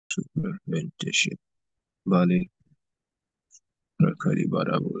Ventishe Bali Rakari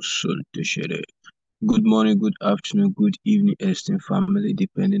Barabu Suntishere. Good morning, good afternoon, good evening, esteemed family,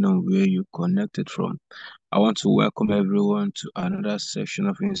 depending on where you connected from. I want to welcome everyone to another section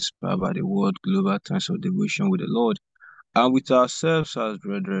of Inspired by the Word Global Times of Devotion with the Lord and with ourselves as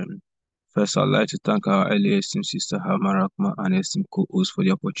brethren. First, I'd like to thank our early esteemed sister Hama Rakma and esteemed co-host for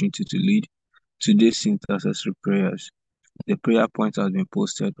the opportunity to lead today's intercessory prayers. The prayer point has been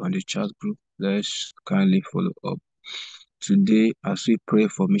posted on the chat group. Let's kindly follow up. Today, as we pray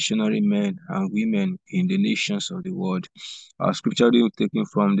for missionary men and women in the nations of the world, our scripture will be taken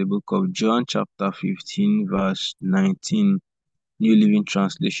from the book of John, chapter 15, verse 19, New Living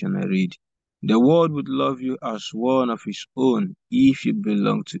Translation. I read, "The world would love you as one of its own if you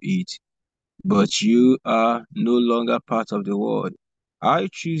belong to it, but you are no longer part of the world. I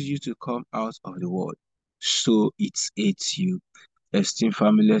choose you to come out of the world, so it hates you." Esteemed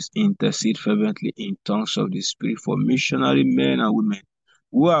families, intercede fervently in tongues of the Spirit for missionary men and women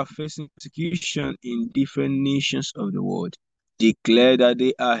who are facing persecution in different nations of the world. Declare that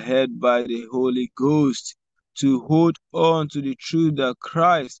they are held by the Holy Ghost to hold on to the truth that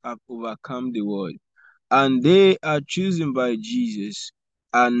Christ has overcome the world, and they are chosen by Jesus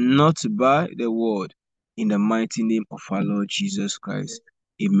and not by the world. In the mighty name of our Lord Jesus Christ.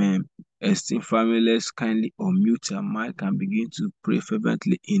 Amen. Esteemed family, let's kindly unmute our mic and begin to pray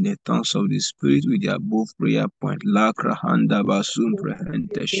fervently in the tongues of the Spirit with the above prayer point. Lakra handa basum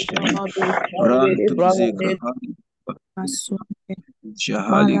prehente sheli. Ranto zekra handa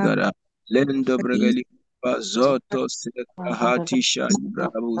shahali gara. Lendo bregali bazoto sekra hati shali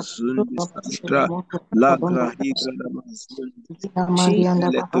brabu zundi sakra. Lagra higra da mazundi.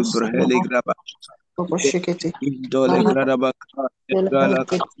 Eletu breheli graba. Indole Gradabaka,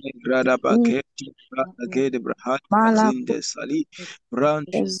 Galakati, Gradabaketi, Agade Brahad, Azinde Sali,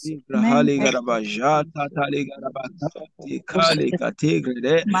 Branch, Brahali Garabajata, Tali Garabakati, Kali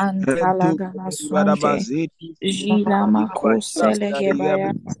Kategrade, Rentu, Garabazeti,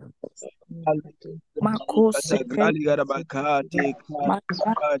 Garabajata, Grali Garabakati,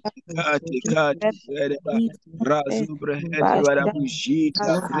 Kati, Greba, Razu Brehele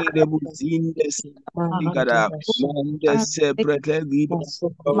Barabujita, Credible Zindes, Gara, Mandes, Seprete,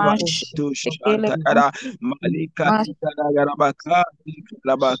 to Shantara, Malika, Garabaka,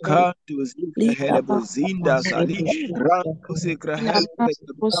 Rabaka, to Zika Helebo Zinda Sali, Rantu Sikra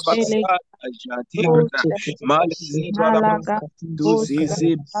Helebaka, Jantigra, Malizika, to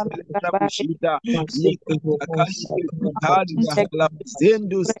Zizi, Rabushita, Nika Takali, Hadi Hala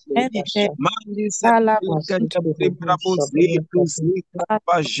Zendus, Mandi Sepulika, Brabo Zetu, Zika,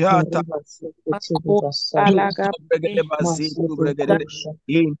 Bajata,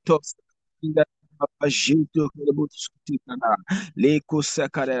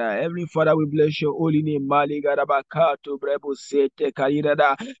 Heavenly Father, we bless your holy name. As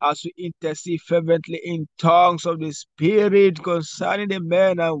we intercede fervently in tongues of the Spirit concerning the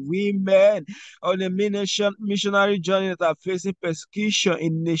men and women on the missionary journey that are facing persecution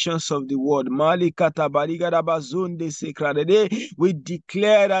in nations of the world. We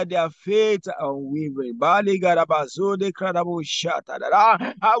declare that their faith are unwavering. I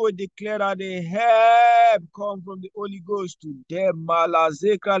will declare that the help come from the Holy Ghost to them.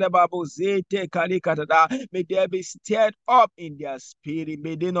 May they be stirred up in their spirit.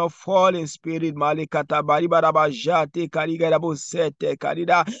 May they not fall in spirit. May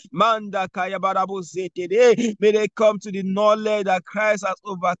they come to the knowledge that Christ has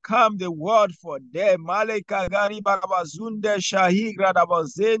overcome the world for them.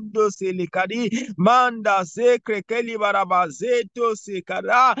 Manda sekre keli barabazeto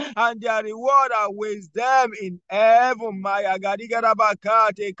sekara, and their reward awaits them in heaven. Maya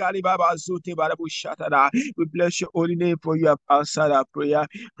gadigarabakate kalibabazute barabushatara. We bless your holy name, for you have answered our prayer.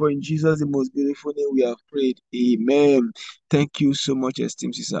 For in Jesus, the most beautiful name, we have prayed. Amen. Thank you so much,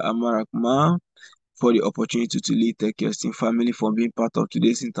 esteemed sister Amarakma, for the opportunity to lead. Thank you, esteemed family, for being part of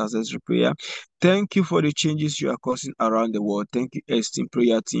today's intercessory prayer. Thank you for the changes you are causing around the world. Thank you, esteemed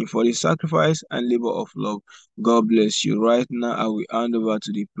prayer team, for the sacrifice and labor of love. God bless you. Right now, I will hand over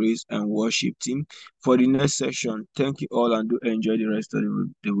to the praise and worship team for the next session. Thank you all, and do enjoy the rest of the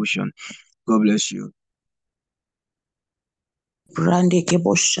devotion. God bless you. Brande ke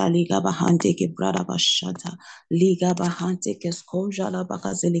bosha liga bahante ke brada bashata liga bahante ke skoja la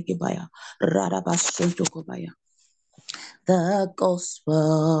bakazele ke baya rada basonto ko baya. The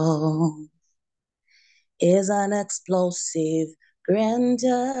gospel is an explosive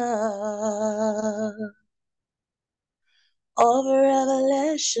grandeur of a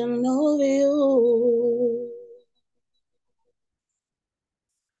revelation of you.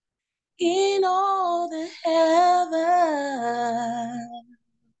 in all the heavens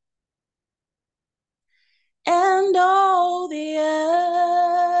and all the earth,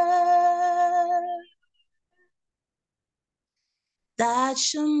 that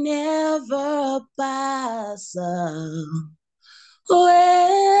shall never pass away.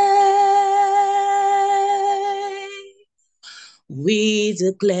 We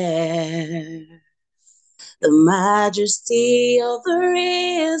declare the majesty of the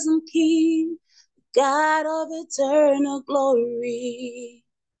risen King, God of eternal glory.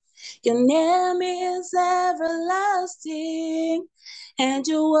 Your name is everlasting, and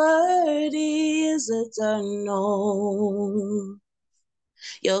your word is eternal.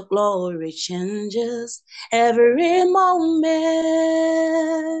 Your glory changes every moment.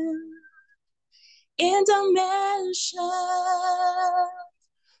 In dimension,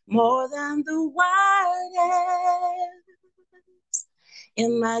 more than the wildest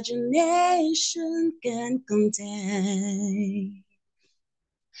imagination can contain.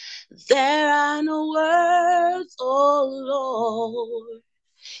 There are no words, oh Lord,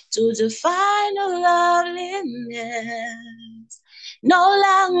 to define your loveliness, no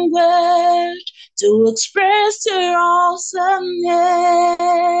language to express your awesomeness.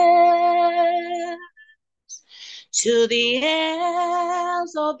 To the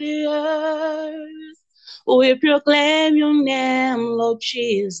ends of the earth, we proclaim your name, Lord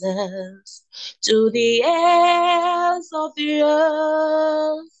Jesus. To the ends of the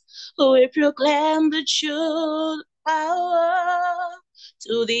earth, we proclaim the truth power.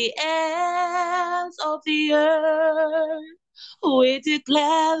 To the ends of the earth, we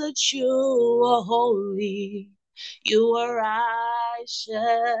declare that you are holy, you are righteous,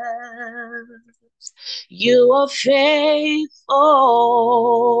 you are faithful.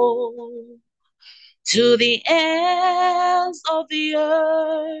 To the ends of the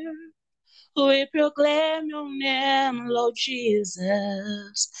earth, we proclaim your name, Lord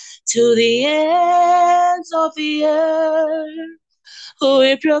Jesus. To the ends of the earth,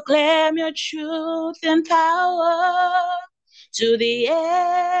 we proclaim your truth and power. To the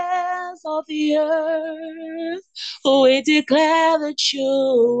ends of the earth, we declare that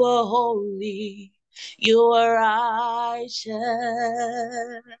you are holy, you are righteous,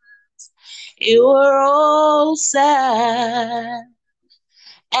 you are awesome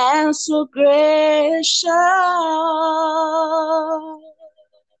and so gracious.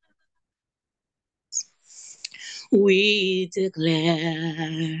 We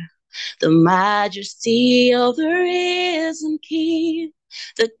declare the majesty of the risen King,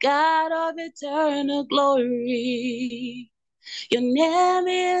 the God of eternal glory. Your name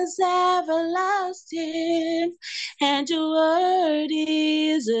is everlasting, and your word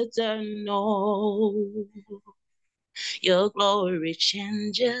is eternal. Your glory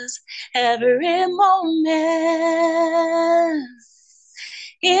changes every moment.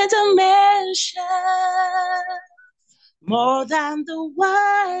 In dimension, more than the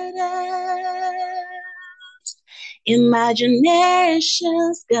wildest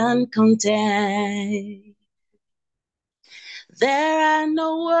imaginations can contain. There are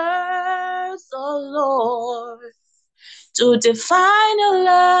no words, oh Lord, to define your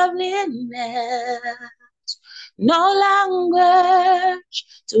loveliness, no language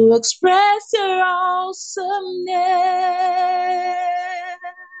to express your awesomeness.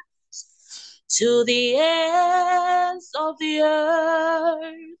 To the ends of the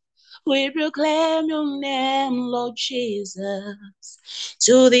earth, we proclaim your name, Lord Jesus.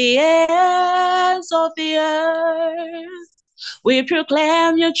 To the ends of the earth, we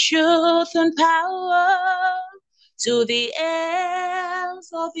proclaim your truth and power. To the ends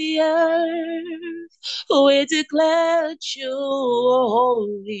of the earth, we declare that you are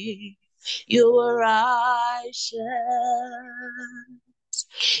holy, you are righteous,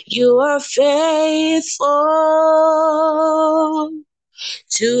 you are faithful.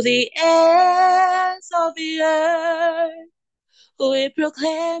 To the ends of the earth, we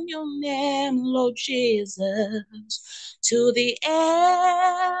proclaim your name, Lord Jesus. To the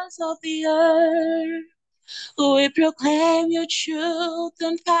ends of the earth, we proclaim your truth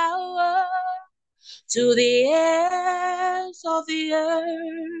and power. To the ends of the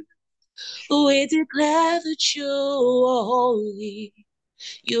earth, we declare that you are holy,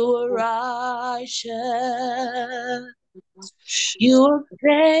 you are righteous, you are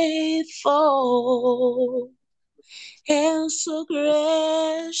faithful, and so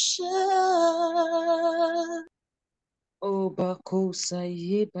gracious. O bakosa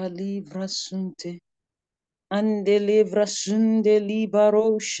ye balivra sunte. Ande livra sunde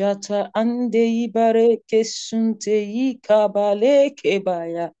libaro shata ande ibare ke sunte i kabale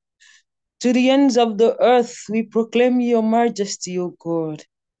kebaya. To the ends of the earth, we proclaim your majesty, O God.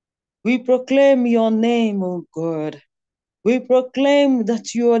 We proclaim your name, O God. We proclaim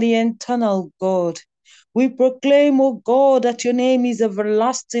that you are the eternal God. We proclaim, O God, that your name is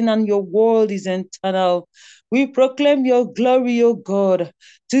everlasting and your word is eternal. We proclaim your glory, O God,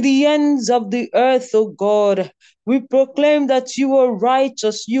 to the ends of the earth, O God. We proclaim that you are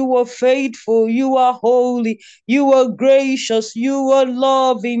righteous, you are faithful, you are holy, you are gracious, you are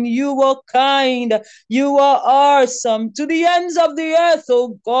loving, you are kind, you are awesome. To the ends of the earth,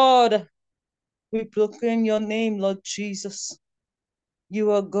 O God, we proclaim your name, Lord Jesus.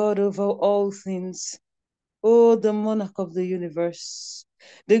 You are God over all things. Oh, the monarch of the universe,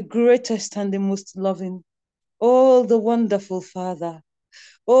 the greatest and the most loving. Oh, the wonderful Father.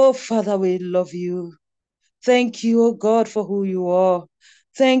 Oh, Father, we love you. Thank you, oh God, for who you are.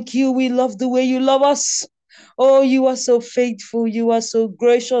 Thank you. We love the way you love us. Oh, you are so faithful. You are so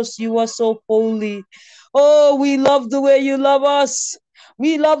gracious. You are so holy. Oh, we love the way you love us.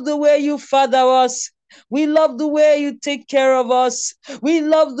 We love the way you father us. We love the way you take care of us. We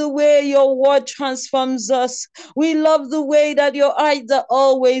love the way your word transforms us. We love the way that your eyes are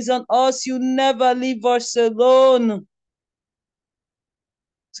always on us. You never leave us alone.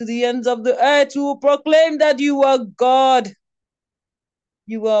 To the ends of the earth, we will proclaim that you are God.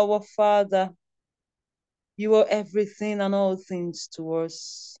 You are our Father. You are everything and all things to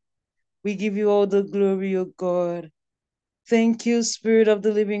us. We give you all the glory, O God. Thank you, Spirit of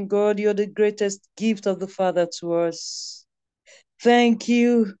the living God. You're the greatest gift of the Father to us. Thank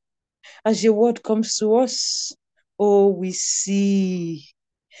you. As your word comes to us, oh, we see.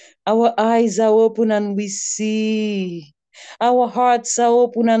 Our eyes are open and we see. Our hearts are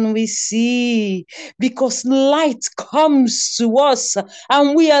open and we see. Because light comes to us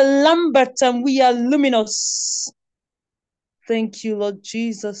and we are Lambert and we are luminous. Thank you, Lord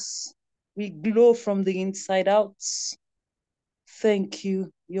Jesus. We glow from the inside out. Thank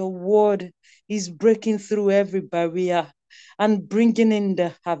you. Your word is breaking through every barrier and bringing in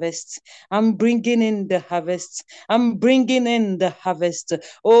the harvest. I'm bringing in the harvest. I'm bringing in the harvest.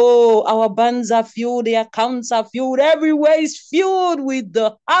 Oh, our barns are filled, the accounts are filled, everywhere is filled with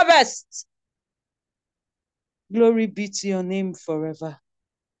the harvest. Glory be to your name forever.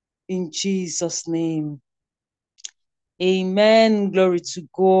 In Jesus' name. Amen. Glory to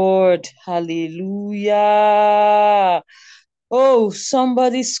God. Hallelujah. Oh,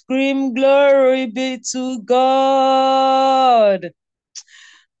 somebody scream, glory be to God.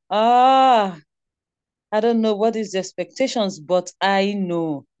 Ah, I don't know what is the expectations, but I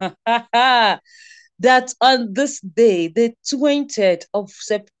know that on this day, the 20th of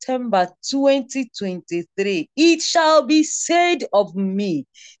September 2023, it shall be said of me,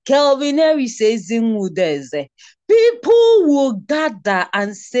 Kelvin Harry says in Udeze, people will gather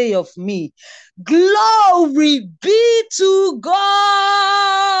and say of me, glory be to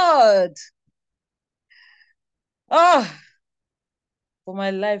God. Ah, for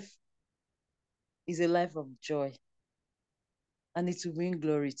my life is a life of joy, and it will bring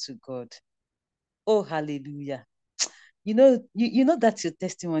glory to God. Oh, hallelujah. You know that's your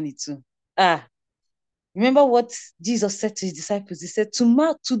testimony too. Ah, remember what Jesus said to his disciples? He said,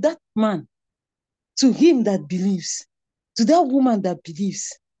 to that man, to him that believes, to that woman that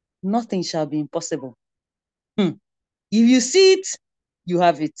believes, nothing shall be impossible. If you see it, you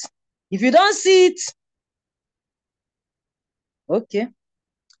have it. If you don't see it, okay.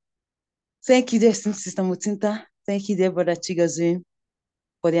 Thank you, dear Sister Mutinta. Thank you, dear Brother Chigazoom,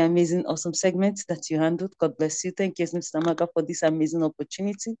 for the amazing, awesome segment that you handled. God bless you. Thank you, Sister Maga, for this amazing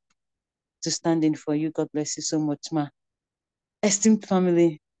opportunity to stand in for you. God bless you so much, ma. Esteemed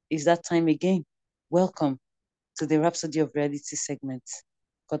family, it's that time again. Welcome to the Rhapsody of Reality segment.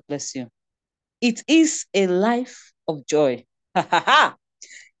 God bless you. It is a life of joy.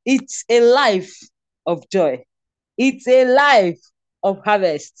 It's a life of joy. It's a life of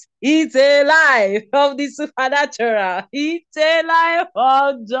harvest. It's a life of the supernatural. It's a life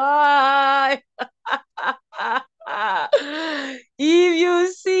of joy. If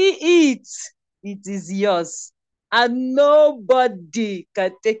you see it, it is yours. And nobody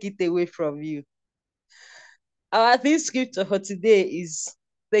can take it away from you. Our theme scripture for today is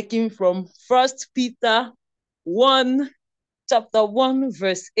taken from 1 Peter 1, chapter 1,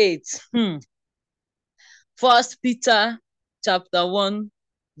 verse 8. 1 Peter chapter 1,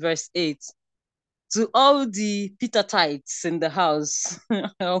 verse 8. To all the Peterites in the house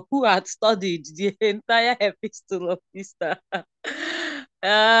who had studied the entire epistle of Peter.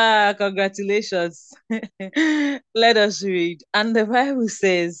 Congratulations. Let us read. And the Bible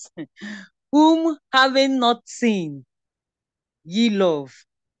says, whom having not seen, ye love,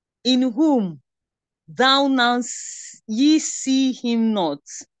 in whom thou now ye see him not,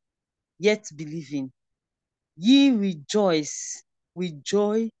 yet believing, ye rejoice with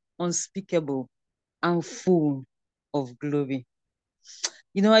joy unspeakable and full of glory.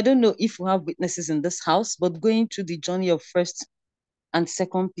 I don't know if we have witnesses in this house, but going through the journey of First and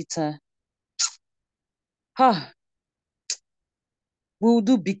Second Peter, we will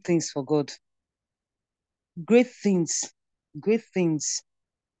do big things for God. Great things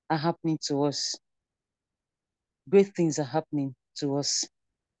are happening to us. Great things are happening to us.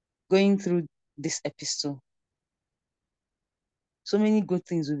 Going through this epistle, so many good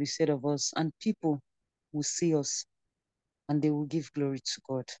things will be said of us, and people will see us and they will give glory to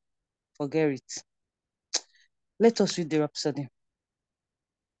God. Forget it. Let us read the rhapsody.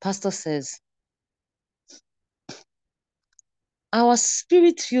 Pastor says, our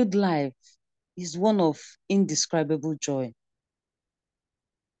spirit-filled life is one of indescribable joy.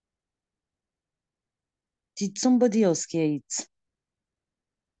 Did somebody else hear it?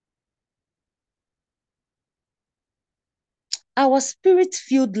 Our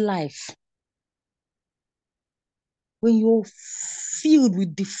spirit-filled life, when you're filled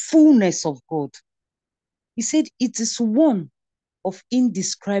with the fullness of God, he said it is one of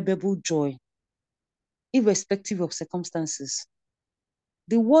indescribable joy, irrespective of circumstances.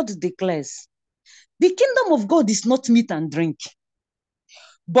 The word declares, the kingdom of God is not meat and drink,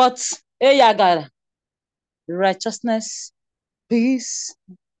 but righteousness, peace,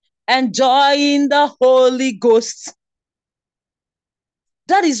 and joy in the Holy Ghost.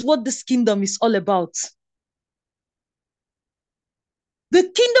 That is what this kingdom is all about. The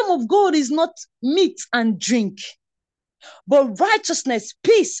kingdom of God is not meat and drink, but righteousness,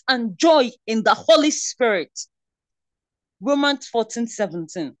 peace, and joy in the Holy Spirit. Romans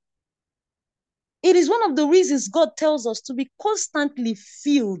 14:17. It is one of the reasons God tells us to be constantly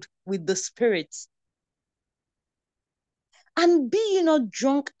filled with the Spirit. And be not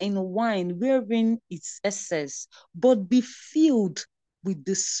drunk in wine wherein it's excess, but be filled with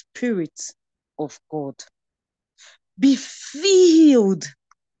the Spirit of God. Be filled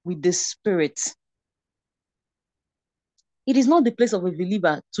with the Spirit. It is not the place of a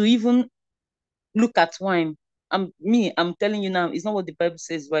believer to even look at wine. I'm telling you now, it's not what the Bible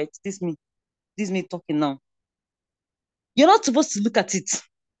says, right? This me talking now. You're not supposed to look at it,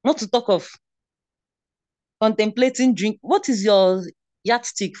 not to talk of contemplating drink. What is your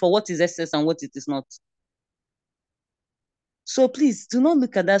yardstick for what is excess and what it is not? So please do not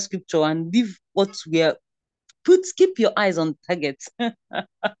look at that scripture and leave what we are. Keep your eyes on target.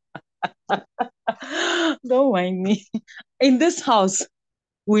 Don't mind me. In this house,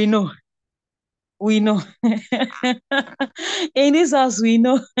 we know. In this house, we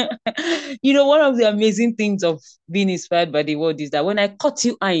know. One of the amazing things of being inspired by the word is that when I caught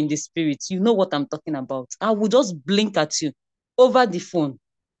you eye in the spirit, you know what I'm talking about. I will just blink at you over the phone,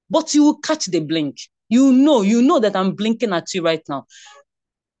 but you will catch the blink. You know that I'm blinking at you right now.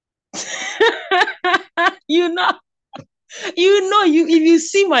 If you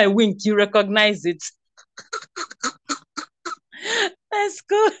see my wink, you recognize it. Let's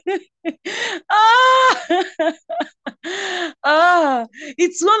go.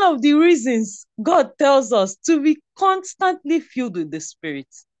 It's one of the reasons God tells us to be constantly filled with the Spirit,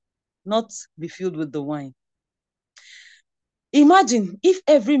 not be filled with the wine. Imagine if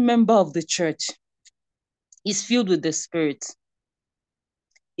every member of the church is filled with the Spirit.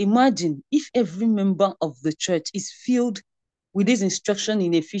 Imagine if every member of the church is filled with this instruction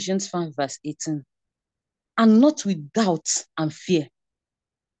in Ephesians 5 verse 18, and not with doubt and fear.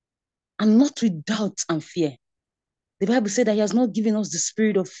 And not with doubt and fear. The Bible said that he has not given us the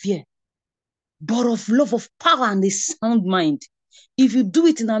spirit of fear, but of love, of power, and a sound mind. If you do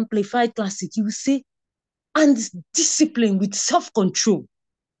it in Amplified Classic, you will say, and discipline with self-control.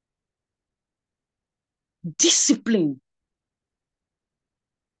 Discipline.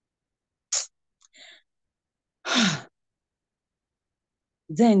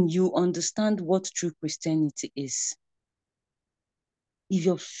 Then you understand what true Christianity is. If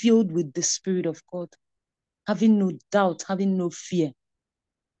you're filled with the Spirit of God, having no doubt, having no fear,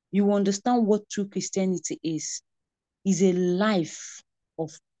 you understand what true Christianity is. Is a life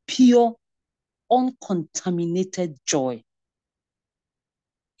of pure, uncontaminated joy.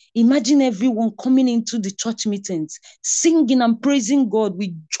 Imagine everyone coming into the church meetings, singing and praising God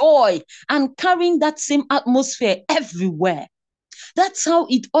with joy and carrying that same atmosphere everywhere. That's how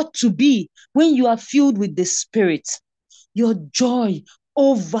it ought to be when you are filled with the Spirit. Your joy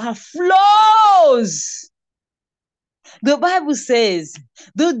overflows. The Bible says,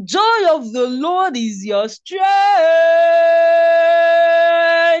 the joy of the Lord is your strength.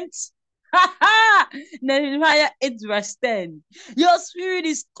 Nehemiah 8 verse 10. Your spirit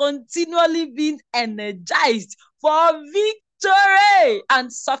is continually being energized for victory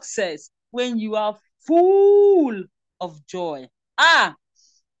and success when you are full of joy.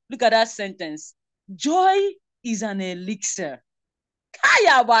 Look at that sentence. Joy is an elixir.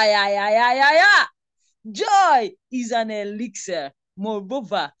 Joy is an elixir.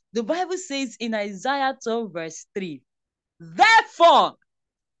 Moreover, the Bible says in Isaiah 12 verse 3, therefore,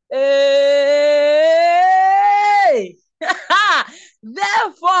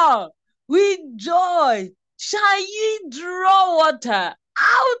 therefore, with joy shall ye draw water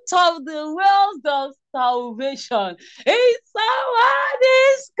out of the wells of salvation. It's somebody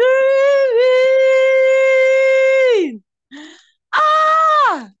screaming.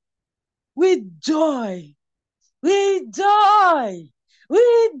 With joy, with joy,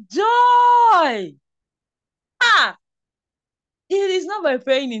 with joy. It is not by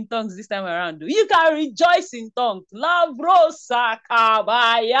praying in tongues this time around. You can rejoice in tongues.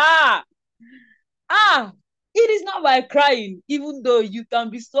 Lavrosakabaya. It is not by crying, even though you can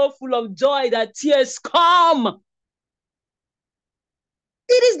be so full of joy that tears come.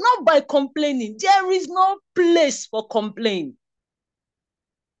 It is not by complaining. There is no place for complaint.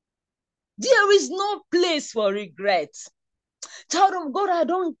 There is no place for regret. Child of God, I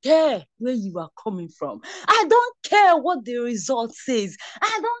don't care where you are coming from. I don't care what the result says.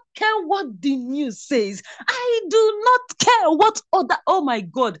 I don't care what the news says. I do not care what other, oh my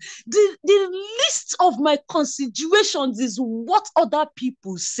God, the list of my considerations is what other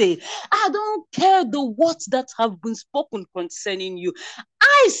people say. I don't care the words that have been spoken concerning you.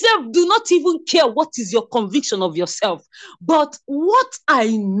 I self do not even care what is your conviction of yourself. But what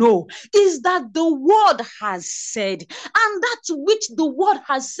I know is that the word has said, and that which the word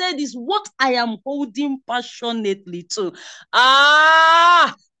has said is what I am holding passionately to.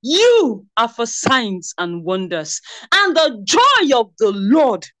 You are for signs and wonders, and the joy of the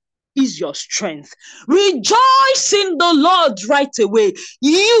Lord is your strength. Rejoice in the Lord right away.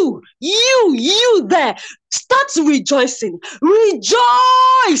 You there. Start rejoicing.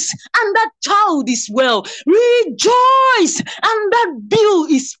 Rejoice, and that child is well. Rejoice, and that bill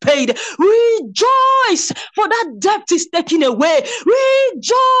is paid. Rejoice, for that debt is taken away.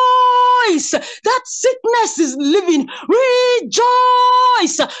 Rejoice, that sickness is leaving.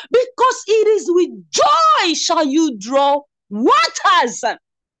 Rejoice, because it is with joy shall you draw waters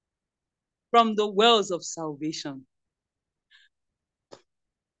from the wells of salvation.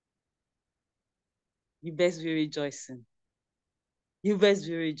 You best be rejoicing. You best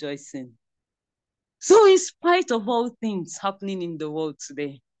be rejoicing. So in spite of all things happening in the world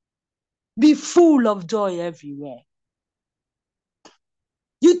today, be full of joy everywhere.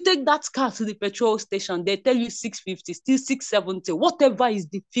 You take that car to the petrol station, they tell you 650, still 670, whatever is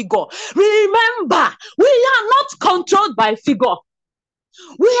the figure. Remember, we are not controlled by figure.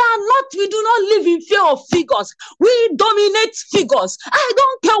 We do not live in fear of figures. We dominate figures. I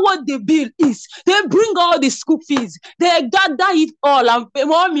don't care what the bill is. They bring all the school fees. They gather it all and pay,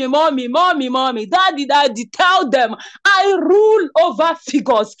 mommy, daddy, tell them, I rule over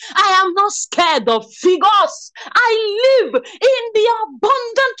figures. I am not scared of figures. I live in the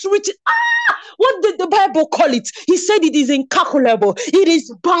abundant riches. What did the Bible call it? He said it is incalculable. It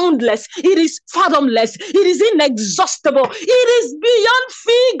is boundless. It is fathomless. It is inexhaustible. It is beyond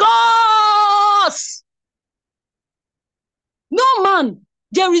figures. No man,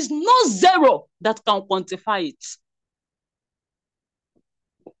 there is no zero that can quantify it.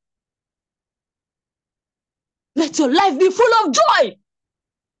 Let your life be full of joy.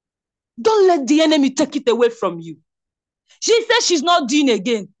 Don't let the enemy take it away from you. She says she's not doing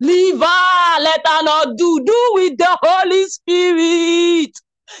again. Leave her. Let her not do with the Holy Spirit.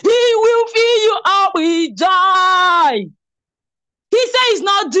 He will fill you up with joy. He says he's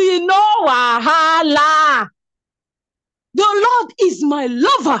not doing no wahala. The Lord is my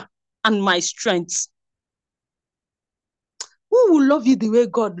lover and my strength. Who will love you the way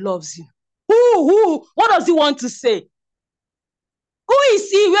God loves you? Who? What does he want to say? Who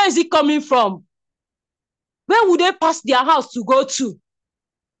is he? Where is he coming from? Where would they pass their house to go to?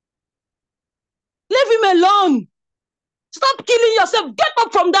 Leave him alone. Stop killing yourself. Get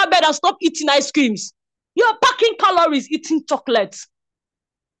up from that bed and stop eating ice creams. You're packing calories eating chocolates.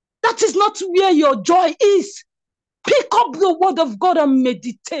 That is not where your joy is. Pick up the word of God and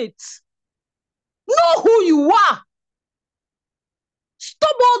meditate. Know who you are.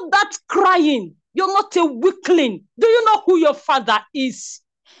 Stop all that crying. You're not a weakling. Do you know who your father is?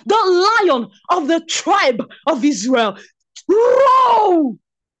 The Lion of the tribe of Israel. Roar!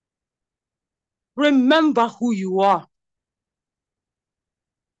 Remember who you are.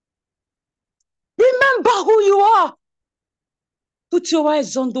 Remember Know who you are. Put your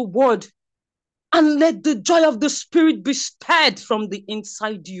eyes on the word and let the joy of the Spirit be stirred from the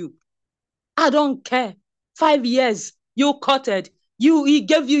inside you. I don't care. 5 years, you courted. He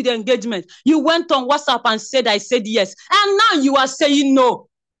gave you the engagement. You went on WhatsApp and said, I said yes. And now you are saying no.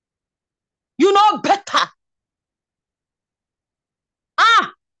 You know better.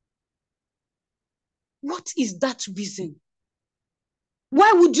 What is that reason?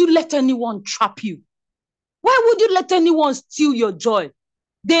 Why would you let anyone trap you? Why would you let anyone steal your joy?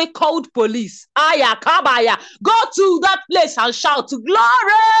 They called police. Aya, kabaya. Go to that place and shout,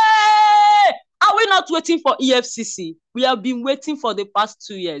 glory! Are we not waiting for EFCC? We have been waiting for the past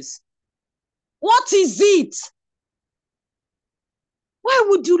 2 years. What is it? Why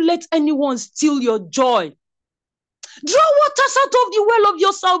would you let anyone steal your joy? Draw waters out of the well of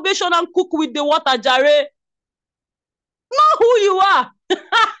your salvation and cook with the water, Jare. Know who you are.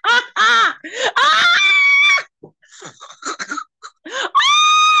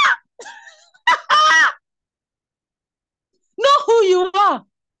 Know who you are.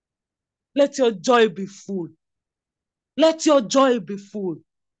 Let your joy be full. Let your joy be full.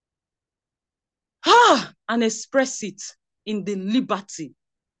 And express it in the liberty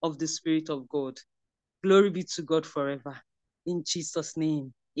of the Spirit of God. Glory be to God forever. In Jesus'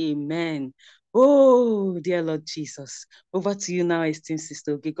 name, amen. Oh, dear Lord Jesus. Over to you now, esteemed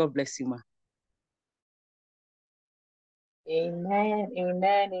sister. Okay, God bless you, ma. Amen,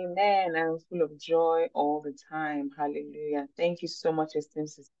 amen, amen. I'm full of joy all the time. Hallelujah. Thank you so much, esteemed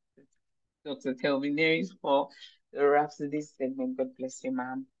sister Dr. Telvin, for the Rhapsody segment. God bless you,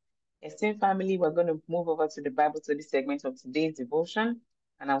 ma'am. Esteemed family, we're going to move over to the Bible study segment of today's devotion,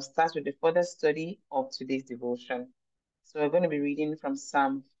 and I'll start with the further study of today's devotion. So we're going to be reading from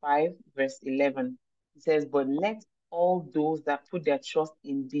Psalm 5, verse 11. It says, but let all those that put their trust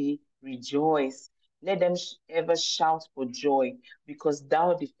in thee rejoice. Let them ever shout for joy, because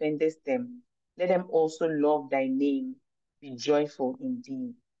thou defendest them. Let them also love thy name. Be joyful in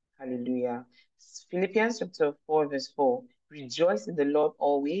thee. Hallelujah. Philippians chapter 4, verse 4. Rejoice in the Lord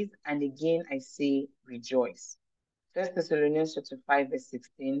always, and again I say rejoice. 1 Thessalonians chapter 5, verse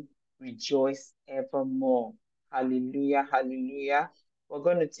 16. Rejoice evermore. Hallelujah, hallelujah. We're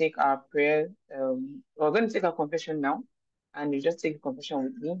going to take our prayer, we're going to take our confession now, and you just take the confession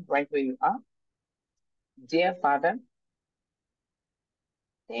with me right where you are. Dear Father,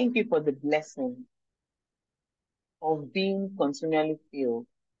 thank you for the blessing of being continually filled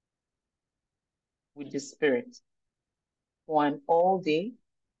with the Spirit for an all day,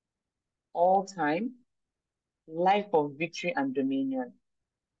 all time life of victory and dominion,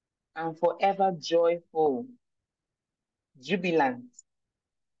 and forever joyful, jubilant,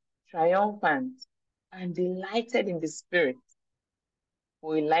 triumphant, and delighted in the Spirit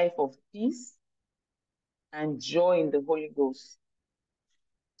for a life of peace and joy in the Holy Ghost.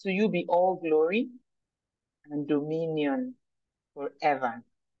 To you be all glory and dominion forever.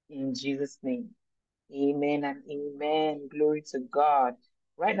 In Jesus' name, amen and amen. Glory to God.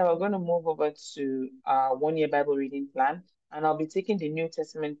 Right now, we're going to move over to our one-year Bible reading plan, and I'll be taking the New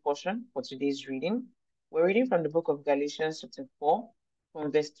Testament portion for today's reading. We're reading from the book of Galatians chapter 4,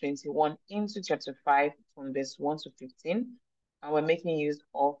 from verse 21 into chapter 5, from verse 1 to 15, and we're making use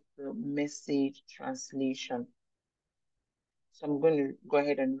of the Message translation. So I'm going to go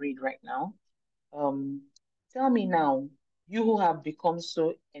ahead and read right now. Tell me now, you who have become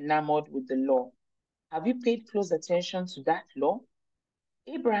so enamored with the law, have you paid close attention to that law?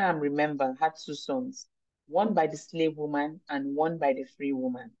 Abraham, remember, had 2 sons, one by the slave woman and one by the free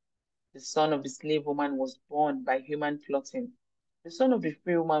woman. The son of the slave woman was born by human plotting. The son of the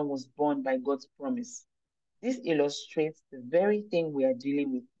free woman was born by God's promise. This illustrates the very thing we are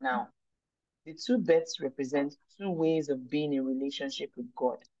dealing with now. The 2 births represent 2 ways of being in relationship with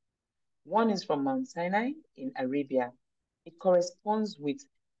God. One is from Mount Sinai in Arabia. It corresponds with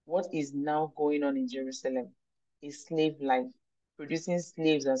what is now going on in Jerusalem, a slave life, producing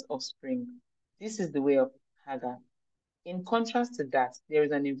slaves as offspring. This is the way of Hagar. In contrast to that, there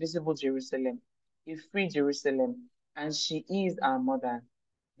is an invisible Jerusalem, a free Jerusalem, and she is our mother.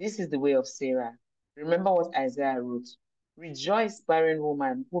 This is the way of Sarah. Remember what Isaiah wrote. Rejoice, barren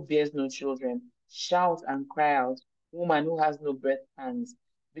woman who bears no children. Shout and cry out, woman who has no birth pangs,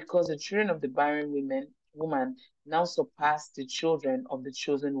 because the children of the barren woman now surpass the children of the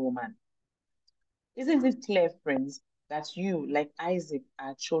chosen woman. Isn't it clear, friends, that you, like Isaac,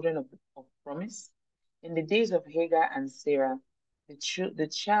 are children of promise? In the days of Hagar and Sarah, the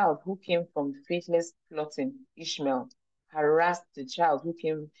child who came from faithless plotting, Ishmael, harassed the child who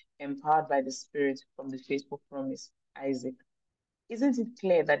came empowered by the Spirit from the faithful promise, Isaac. Isn't it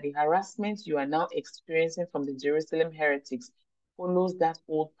clear that the harassment you are now experiencing from the Jerusalem heretics follows that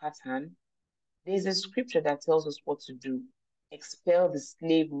old pattern? There is a scripture that tells us what to do. Expel the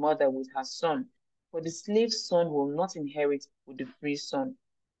slave mother with her son, for the slave son will not inherit with the free son.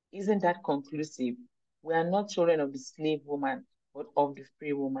 Isn't that conclusive? We are not children of the slave woman, but of the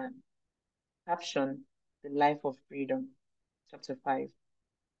free woman. Caption: The Life of Freedom, chapter 5.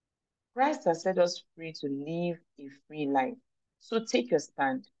 Christ has set us free to live a free life. So take your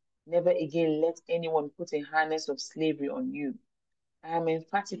stand. Never again let anyone put a harness of slavery on you. I am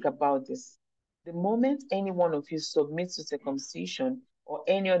emphatic about this. The moment any one of you submits to circumcision or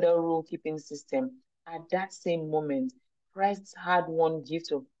any other rule keeping system, at that same moment, Christ's hard won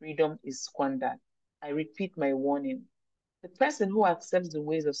gift of freedom is squandered. I repeat my warning. The person who accepts the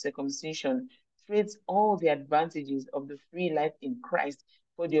ways of circumcision trades all the advantages of the free life in Christ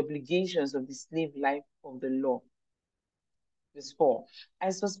for the obligations of the slave life of the law. Verse 4. I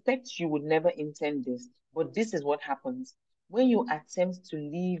suspect you would never intend this, but this is what happens. When you attempt to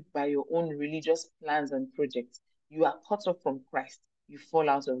live by your own religious plans and projects, you are cut off from Christ. You fall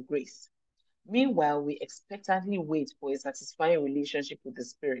out of grace. Meanwhile, we expectantly wait for a satisfying relationship with the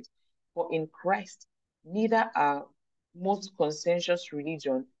Spirit. For in Christ, neither our most conscientious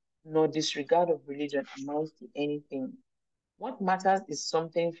religion nor disregard of religion amounts to anything. What matters is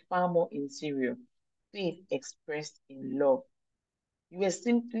something far more interior, faith expressed in love.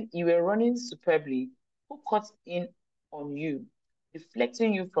 You were running superbly. Who cut in on you,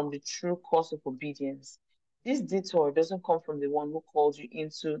 deflecting you from the true course of obedience? This detour doesn't come from the one who called you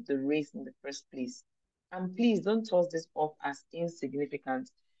into the race in the first place. And please don't toss this off as insignificant.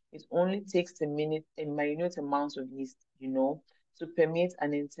 It only takes a minute amount of yeast, to permeate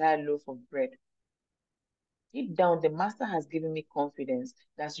an entire loaf of bread. Deep down, the master has given me confidence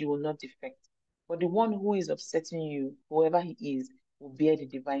that you will not defect. But the one who is upsetting you, whoever he is, will bear the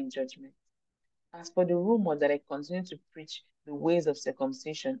divine judgment. As for the rumor that I continue to preach the ways of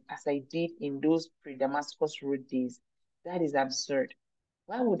circumcision as I did in those pre-Damascus road days, that is absurd.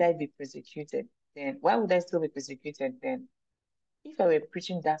 Why would I be persecuted then? Why would I still be persecuted then? If I were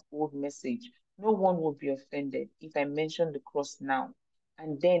preaching that old message, no one would be offended if I mentioned the cross now,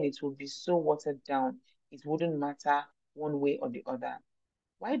 and then it would be so watered down, it wouldn't matter one way or the other.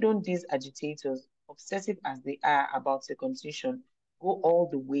 Why don't these agitators, obsessive as they are about circumcision, go all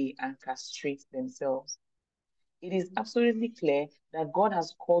the way and castrate themselves? It is absolutely clear that God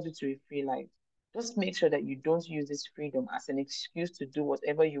has called you to a free life. Just make sure that you don't use this freedom as an excuse to do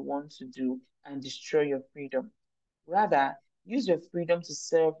whatever you want to do and destroy your freedom. Rather, use your freedom to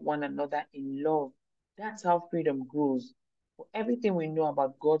serve one another in love. That's how freedom grows. For everything we know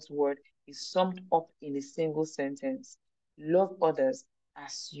about God's word is summed up in a single sentence: love others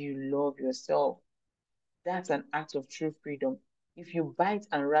as you love yourself. That's an act of true freedom. If you bite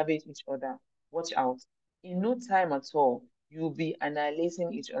and ravage each other, watch out. In no time at all, you'll be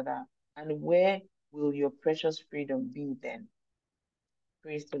annihilating each other. And where will your precious freedom be then?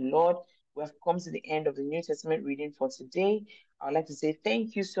 Praise the Lord. We have come to the end of the New Testament reading for today. I would like to say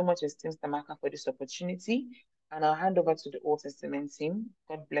thank you so much, esteemed Stamaka, for this opportunity. And I'll hand over to the Old Testament team.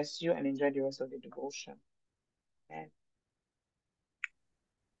 God bless you and enjoy the rest of the devotion. Amen.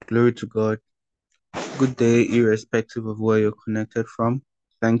 Glory to God. Good day, irrespective of where you're connected from.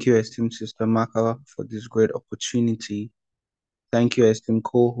 Thank you, esteemed Sister Maka, for this great opportunity. Thank you, esteemed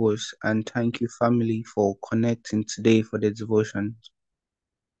co-host, and thank you, family, for connecting today for the devotion.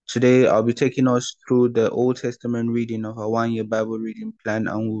 Today, I'll be taking us through the Old Testament reading of our one-year Bible reading plan,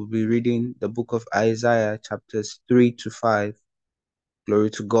 and we'll be reading the book of Isaiah, chapters 3 to 5. Glory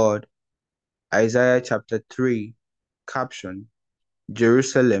to God. Isaiah chapter 3, caption: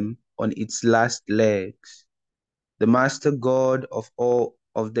 Jerusalem on its last legs. The master God of all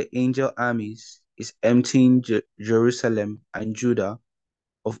of the angel armies is emptying Jerusalem and Judah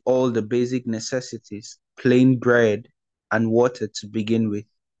of all the basic necessities, plain bread and water to begin with.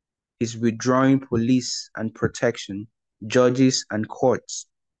 He's withdrawing police and protection, judges and courts,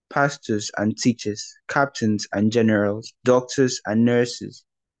 pastors and teachers, captains and generals, doctors and nurses,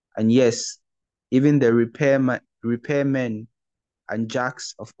 and yes, even the repairmen and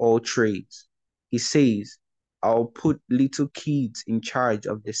jacks of all trades. He says, I'll put little kids in charge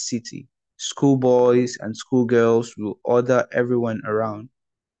of the city. Schoolboys and schoolgirls will order everyone around.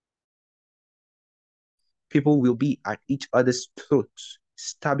 People will be at each other's throats,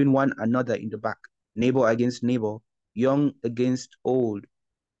 stabbing one another in the back, neighbor against neighbor, young against old.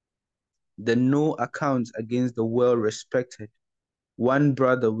 The no accounts against the well-respected. One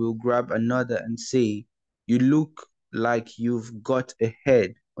brother will grab another and say, you look like you've got a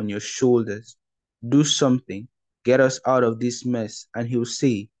head on your shoulders. Do something. Get us out of this mess. And he'll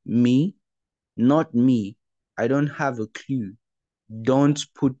say, Me? Not me. I don't have a clue. Don't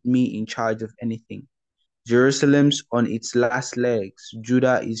put me in charge of anything. Jerusalem's on its last legs.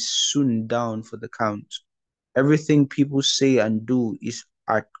 Judah is soon down for the count. Everything people say and do is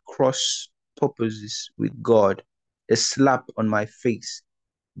at cross purposes with God. A slap on my face.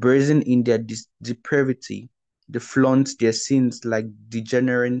 Brazen in their depravity, they flaunt their sins like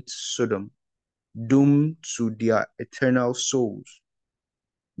degenerate Sodom, doomed to their eternal souls.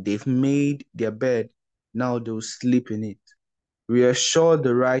 They've made their bed, now they'll sleep in it. Reassure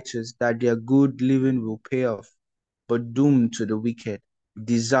the righteous that their good living will pay off, but doom to the wicked,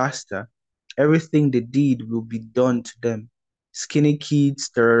 disaster. Everything they did will be done to them. Skinny kids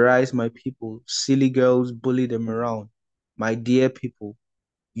terrorize my people, silly girls bully them around. My dear people,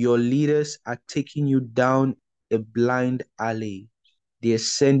 your leaders are taking you down a blind alley. They are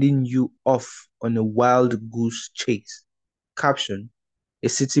sending you off on a wild goose chase. Caption: A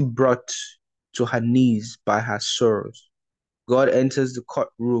city brought to her knees by her sorrows. God enters the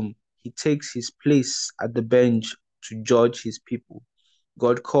courtroom. He takes his place at the bench to judge his people.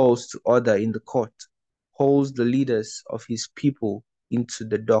 God calls to order in the court, hauls the leaders of his people into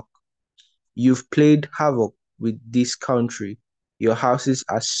the dock. You've played havoc with this country. Your houses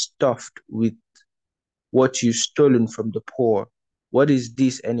are stuffed with what you've stolen from the poor. What is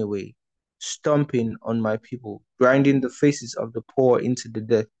this anyway? Stomping on my people, grinding the faces of the poor into the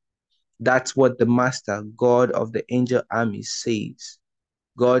dirt. That's what the Master, God of the angel armies, says.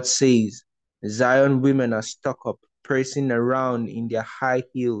 God says, Zion women are stuck up, pressing around in their high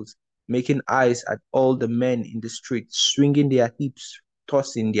heels, making eyes at all the men in the street, swinging their hips,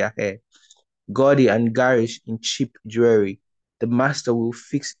 tossing their hair, gaudy and garish in cheap jewelry. The Master will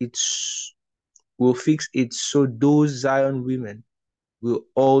fix it so those Zion women will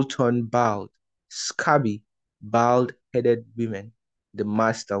all turn bald, scabby, bald-headed women. The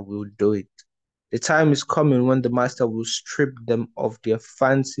Master will do it. The time is coming when the Master will strip them of their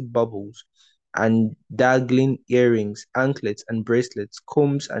fancy baubles and dangling earrings, anklets and bracelets,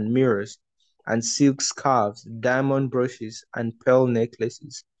 combs and mirrors, and silk scarves, diamond brooches and pearl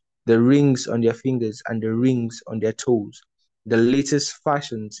necklaces, the rings on their fingers and the rings on their toes, the latest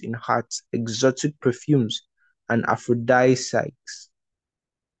fashions in hats, exotic perfumes, and aphrodisiacs,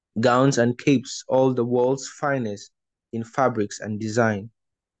 gowns and capes, all the world's finest in fabrics and design.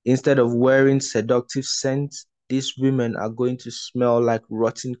 Instead of wearing seductive scents, these women are going to smell like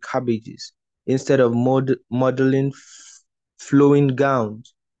rotten cabbages. Instead of modeling flowing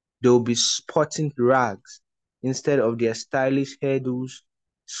gowns, they'll be sporting rags. Instead of their stylish hairdos,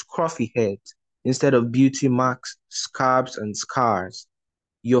 scruffy heads. Instead of beauty marks, scabs and scars.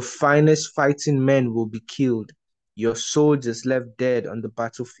 Your finest fighting men will be killed, your soldiers left dead on the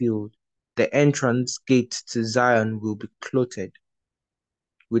battlefield. The entrance gate to Zion will be clotted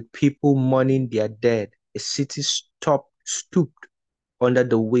with people mourning their dead. A city stooped under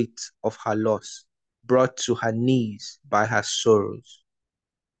the weight of her loss, brought to her knees by her sorrows.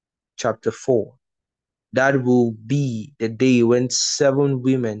 Chapter 4. That will be the day when 7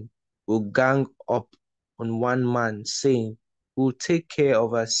 women will gang up on one man, saying, We'll take care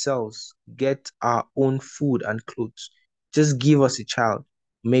of ourselves, get our own food and clothes. Just give us a child,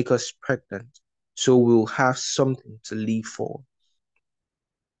 make us pregnant, so we'll have something to live for.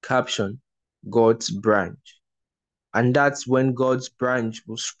 Caption: God's branch. And that's when God's branch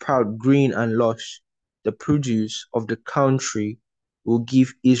will sprout green and lush. The produce of the country will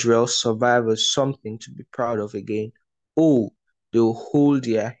give Israel's survivors something to be proud of again. Oh, they'll hold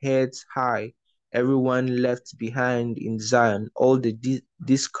their heads high. Everyone left behind in Zion, all the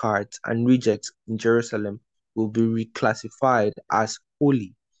discards and rejects in Jerusalem will be reclassified as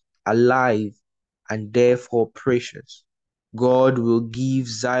holy, alive, and therefore precious. God will give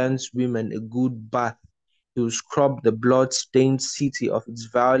Zion's women a good bath. He will scrub the blood-stained city of its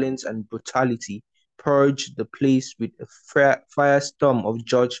violence and brutality, purge the place with a firestorm of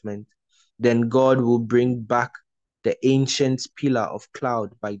judgment. Then God will bring back the ancient pillar of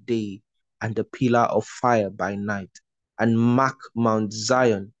cloud by day and the pillar of fire by night, and mark Mount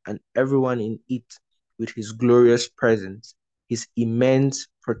Zion and everyone in it with his glorious presence, his immense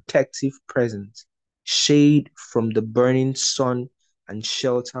protective presence, shade from the burning sun and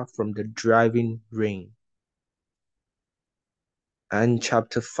shelter from the driving rain. And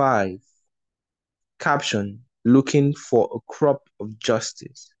chapter 5, caption: Looking for a crop of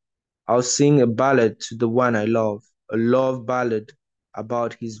justice. I'll sing a ballad to the one I love, a love ballad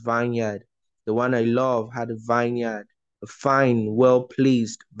about his vineyard. The one I love had a vineyard, a fine,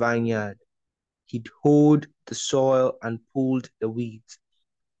 well-placed vineyard. He'd hoed the soil and pulled the weeds.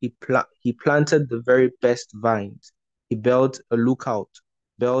 He planted the very best vines. He built a lookout,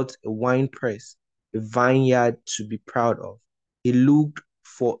 built a wine press, a vineyard to be proud of. He looked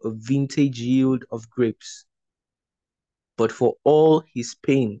for a vintage yield of grapes, but for all his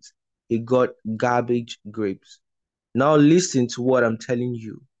pains, he got garbage grapes. Now listen to what I'm telling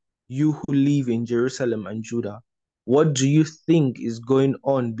you. You who live in Jerusalem and Judah, what do you think is going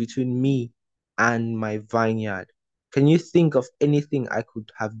on between me and my vineyard? Can you think of anything I could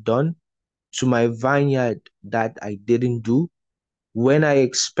have done to my vineyard that I didn't do? When I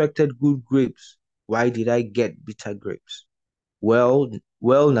expected good grapes, why did I get bitter grapes? Well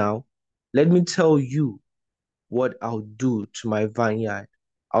now, let me tell you what I'll do to my vineyard.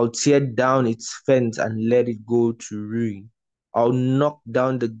 I'll tear down its fence and let it go to ruin. I'll knock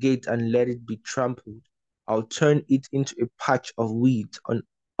down the gate and let it be trampled. I'll turn it into a patch of weeds,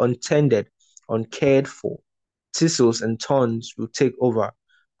 untended, uncared for. Thistles and thorns will take over.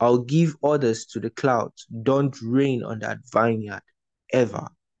 I'll give orders to the clouds. Don't rain on that vineyard ever.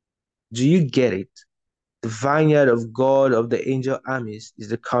 Do you get it? The vineyard of God of the angel armies is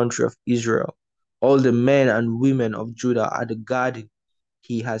the country of Israel. All the men and women of Judah are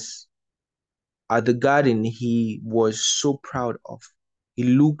he has the garden he was so proud of. He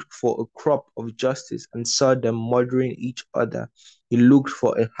looked for a crop of justice and saw them murdering each other. He looked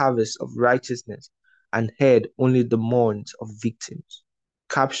for a harvest of righteousness and heard only the mourns of victims.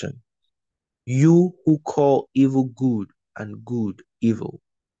 Caption: You who call evil good and good evil.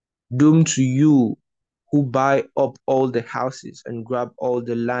 Doom to you who buy up all the houses and grab all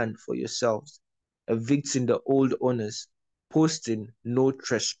the land for yourselves, evicting the old owners, posting no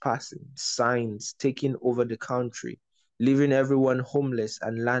trespassing signs, taking over the country, leaving everyone homeless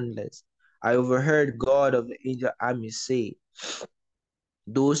and landless. I overheard God of the angel army say,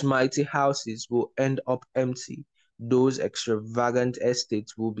 those mighty houses will end up empty. Those extravagant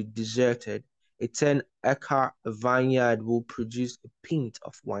estates will be deserted. A 10-acre vineyard will produce a pint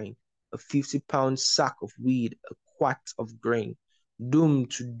of wine, a 50-pound sack of wheat, a quart of grain. Doom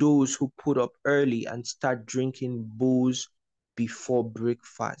to those who put up early and start drinking booze before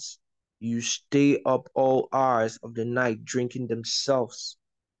breakfast. You stay up all hours of the night drinking themselves.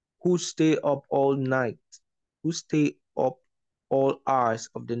 Who stay up all night? Who stay up all hours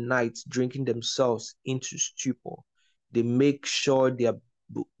of the night drinking themselves into stupor? They make sure their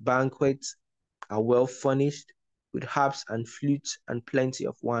banquets are well furnished with harps and flutes and plenty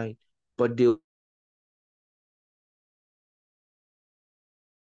of wine, but they'll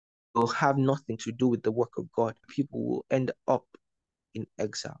have nothing to do with the work of God. People will end up in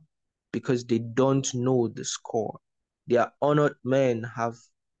exile because they don't know the score. Their honored men have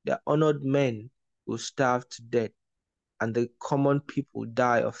their honored men will starve to death and the common people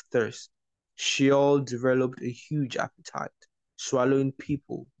die of thirst. Sheol developed a huge appetite, swallowing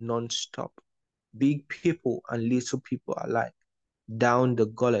people non-stop, big people and little people alike, down the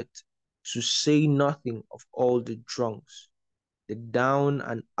gullet, to say nothing of all the drunks, the down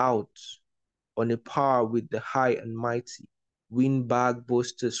and out, on a par with the high and mighty, windbag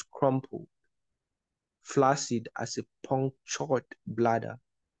boasters crumpled, flaccid as a punctured bladder,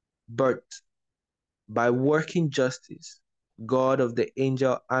 but by working justice, God of the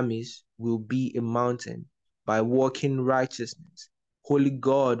angel armies will be a mountain. By working righteousness, holy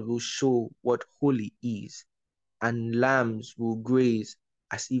God will show what holy is, and lambs will graze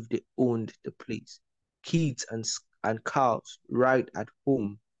as if they owned the place. Kids and cows right at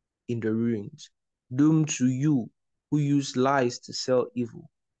home in the ruins. Doom to you who use lies to sell evil,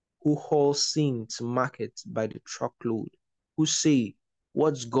 who haul sin to market by the truckload, who say,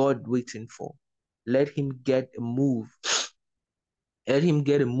 what's God waiting for? Let him get a move. Let him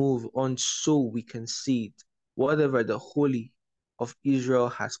get a move on so we can see it. Whatever the Holy of Israel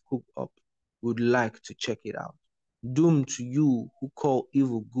has cooked up, would like to check it out. Doom to you who call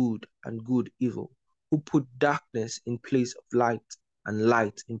evil good and good evil, who put darkness in place of light and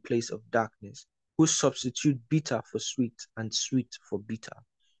light in place of darkness, who substitute bitter for sweet and sweet for bitter.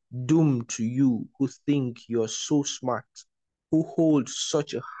 Doom to you who think you're so smart, who hold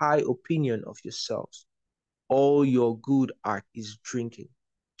such a high opinion of yourselves. All your good art is drinking.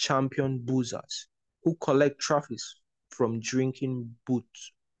 Champion boozers who collect trophies from drinking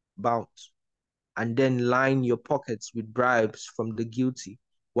bouts and then line your pockets with bribes from the guilty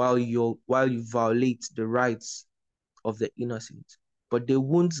while you violate the rights of the innocent. But they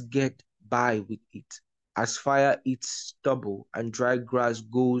won't get by with it. As fire eats stubble and dry grass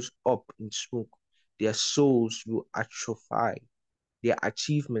goes up in smoke, their souls will atrophy, their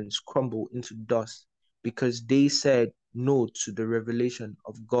achievements crumble into dust because they said no to the revelation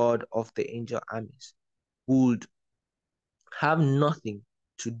of God of the angel armies, would have nothing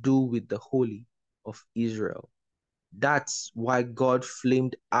to do with the Holy of Israel. That's why God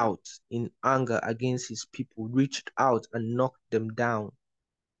flamed out in anger against his people, reached out and knocked them down.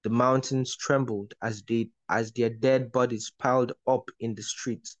 The mountains trembled as their dead bodies piled up in the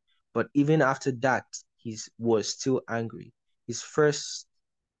streets. But even after that, he was still angry. His fist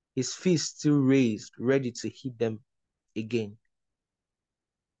still raised, ready to hit them again.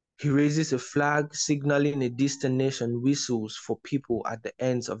 He raises a flag, signaling a distant nation, whistles for people at the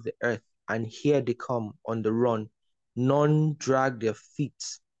ends of the earth, and here they come on the run. None drag their feet,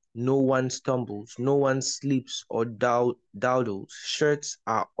 no one stumbles, no one sleeps or dawdles. Shirts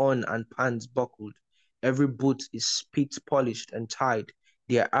are on and pants buckled. Every boot is spit polished and tied.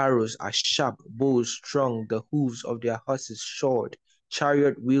 Their arrows are sharp, bows strung, the hooves of their horses shod,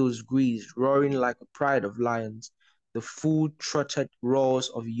 chariot wheels greased, roaring like a pride of lions. The full-throated roars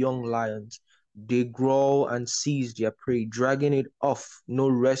of young lions. They growl and seize their prey, dragging it off. No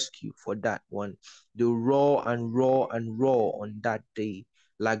rescue for that one. They roar and roar and roar on that day,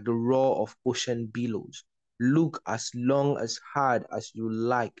 like the roar of ocean billows. Look as long as hard as you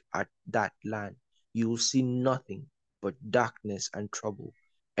like at that land. You will see nothing but darkness and trouble.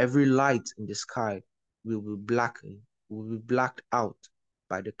 Every light in the sky will be blacked out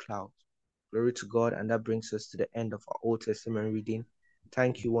by the clouds. Glory to God. And that brings us to the end of our Old Testament reading.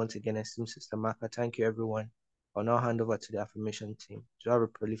 Thank you once again, esteemed Sister Maka. Thank you, everyone. I'll now hand over to the affirmation team. Do have a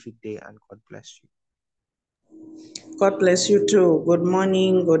prolific day and God bless you. God bless you too. Good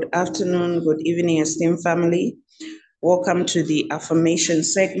morning, good afternoon, good evening, esteemed family. Welcome to the affirmation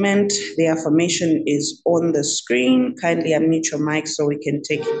segment. The affirmation is on the screen. Kindly unmute your mic so we can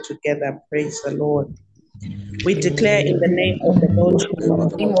take it together. Praise the Lord. We declare in the name of the Lord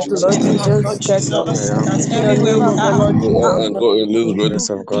name of Jesus, the name Lord of the Lord Jesus, Jesus, that that in the everywhere name we of the are, Lord Jesus, and God in this the great, goodness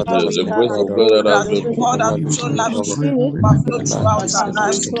yeah, of God the we grace have, of God oh, that has that that has been been been poured poured out out so we over lavishly, receive it, overflow my life throughout that since our has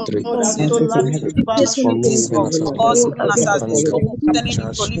been lives. S33. poured We out will so see lavish, the Father, It's for opportunities me we and of it's will for God fill even everyone. as every has And been the spoken opportunity concerning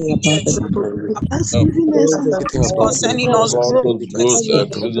the church prolific is journey. very As uh, even as that has has everything been about poured the concerning out us, Lord grace. is very As as you we have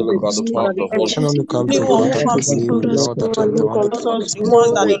simple. decree given the and The gifts declare, that path the of earth worship. is only giving one to who us, comes Believe into the the that Lord you that are you have not done it. of us the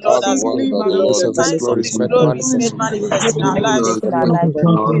ones that glory, the Lord As the has one receive that the made Lord glory, has time for destroyed His is made glory Lord, being made manifest in my life. manifest in our receive Believe lives. that glory, you have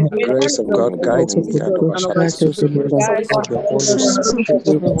done receive the it, grace of of God guiding me and and of overshadowing me. guide Of us the Holy in Spirit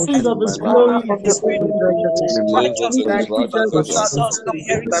the fullness in of my His life. Power glory of in the the Spirit name of of God, righteousness. In the name of the That righteousness teach us working the throughout path us of to the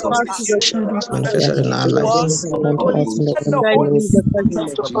inheritance of righteousness, our teach us the children. path To of us, holiness. That is the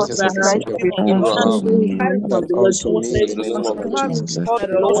person Jesus, that has the in everything power Jesus' in the name that of the Lord also Jesus. made resources, in the name because of of the the Have Jesus. goodness of God,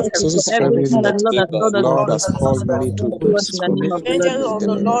 the Lord has So this is preserved us. everything family that the Lord has that told us Lord to has called me to do do us his in the name will of the Lord Angels in of the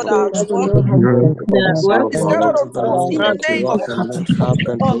Jesus. the name Lord of the are Lord That the Jesus. at work. Lord has Help We that are me, work preserved Lord, of God in the to name walk of and Jesus. live happy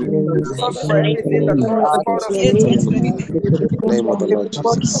and all holy in We the not for anything that the in Lord has brought us here to experience. the name of the Lord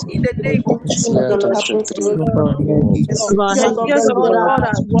Jesus. In the name of Jesus. Isaiah 33. of our The head angels to of the the Lord Lord are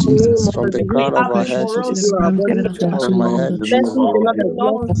at work. From the doing crown of our everything head for us to our body to the to top of my head, blessings the Lord has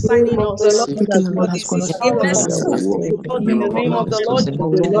Lord blessed us. concerning us. The Lord receive has For blessed this us. is All that given their wisdom. in in the the name name of of the Lord Jesus. the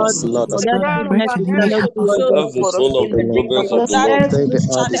Lord, The Lord has The that crown is of head our to head head shall be to us. so blessed. That's the beautiful soul in of the the name of goodness the Lord. of the That Lord. Say the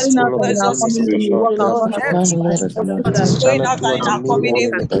earth is Going full out of and his bless our us coming goodness. in, we indeed. walk The earth according to His it is Going channeled out through and and our me coming walking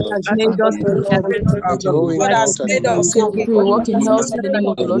in. in He health. has made us to be healthy. I go in God and has out and made in us health. and we We walk in walk health in in the name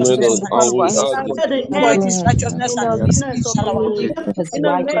of the Has Lord made Jesus us Christ. and we Christ. have the For it is righteousness and Yes, peace shall our children In possess.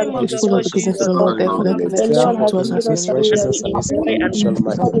 the name of the Lord Jesus. and The Lord has in given his us grace. righteousness and his peace shall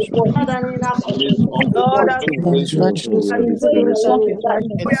manifest. Lord has Spirit and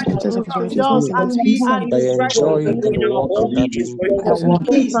in righteousness. I enjoy the walk in that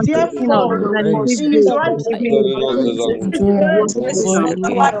Keep on taking us and grace give grace to every concerning us is a good we thing. work in mercies our in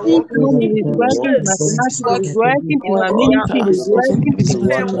our life. life. Blooming is working, This is mathematics what is working, in our our God ministry is working, is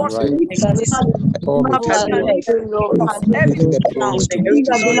working right. this is All it is working. perfect. Everything that now belongs the to me Things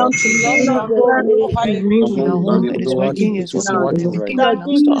that is heritage belong to working me right. is working. over the Everything it is working right. Things that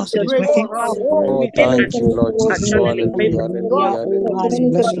give me the grace of Oh, thank you, Lord Jesus. Oh, hallelujah, hallelujah,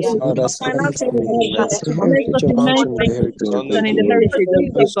 hallelujah. Father, speak to me now. make us a man Function in the heritage of and God. in the heritage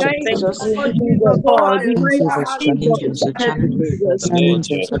of Jacob. Thank you, Lord Jesus, for divine speed of Jesus.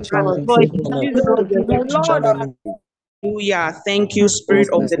 Nature. For it is Honor, Jesus of the Hallelujah. Thank you, Spirit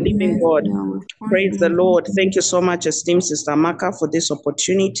of the living God. Praise the Lord. Thank you so much, esteemed Sister Maka, for this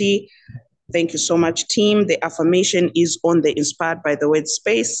opportunity. Thank you so much, team. The affirmation is on the Inspired by the Word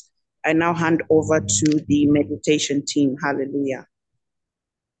space. I now hand over to the meditation team. Hallelujah.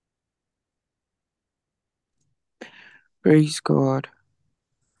 Praise God.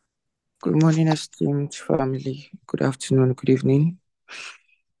 Good morning, esteemed family. Good afternoon, good evening.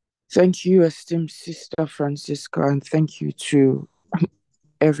 Thank you, esteemed Sister Francisca, and thank you to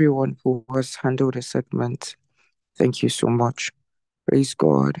everyone who has handled the segment. Thank you so much. Praise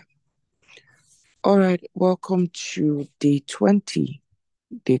God. All right, welcome to day 20.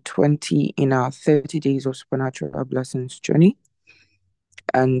 Day 20 in our 30 days of supernatural blessings journey.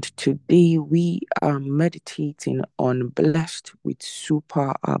 And today we are meditating on blessed with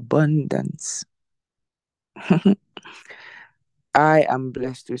super abundance. I am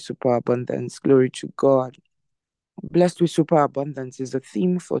blessed with super abundance. Glory to God. Blessed with super abundance is the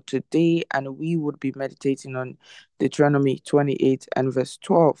theme for today, and we would be meditating on Deuteronomy 28 and verse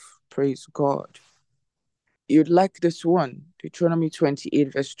 12. Praise God. You'd like this one, Deuteronomy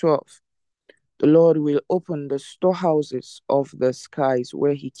 28, verse 12. The Lord will open the storehouses of the skies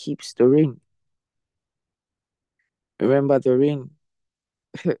where he keeps the rain. Remember the rain.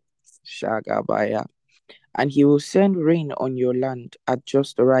 Shagabaya. And he will send rain on your land at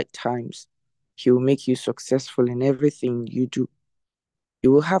just the right times. He will make you successful in everything you do.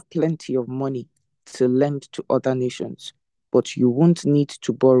 You will have plenty of money to lend to other nations, but you won't need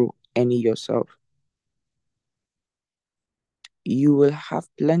to borrow any yourself. You will have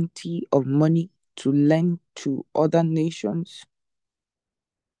plenty of money to lend to other nations.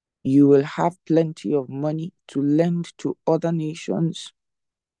 You will have plenty of money to lend to other nations.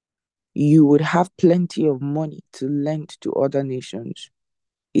 You would have plenty of money to lend to other nations.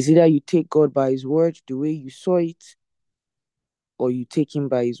 It's either you take God by his word the way you saw it, or you take him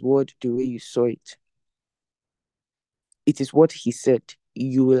by his word the way you saw it. It is what he said.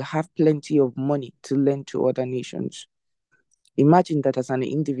 You will have plenty of money to lend to other nations. Imagine that as an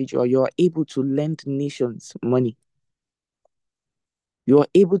individual, you are able to lend nations money. You are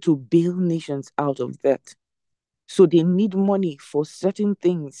able to bail nations out of debt. So they need money for certain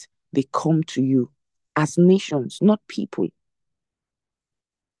things. They come to you as nations, not people,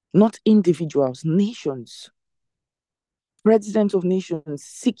 not individuals, nations. Presidents of nations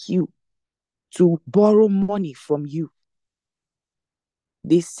seek you to borrow money from you.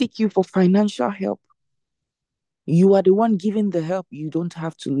 They seek you for financial help. You are the one giving the help. You don't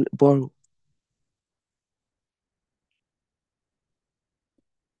have to borrow.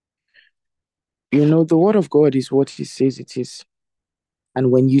 You know, the word of God is what he says it is. And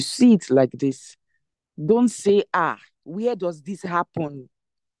when you see it like this, don't say, where does this happen?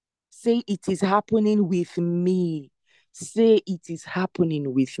 Say, it is happening with me. Say, it is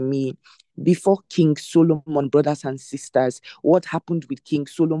happening with me. Before King Solomon, brothers and sisters, what happened with King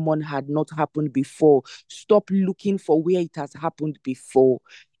Solomon had not happened before. Stop looking for where it has happened before.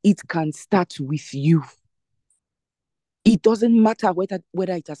 It can start with you. It doesn't matter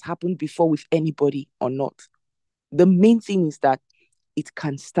whether it has happened before with anybody or not. The main thing is that it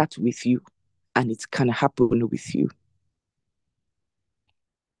can start with you and it can happen with you.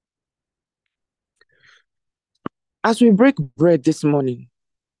 As we break bread this morning,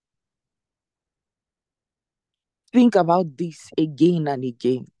 think about this again and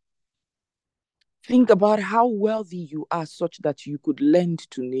again. Think about how wealthy you are such that you could lend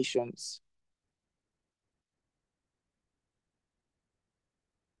to nations.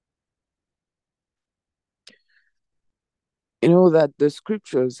 You know that the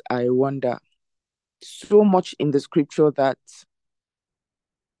scriptures, I wonder, so much in the scripture that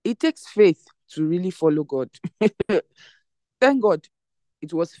it takes faith to really follow God. Thank God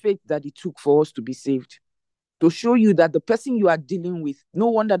it was faith that it took for us to be saved. To show you that the person you are dealing with, no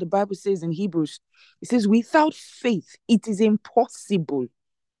wonder the Bible says in Hebrews, it says, without faith, it is impossible.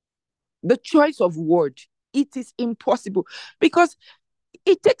 The choice of word, it is impossible. Because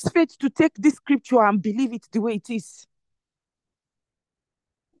it takes faith to take this scripture and believe it the way it is.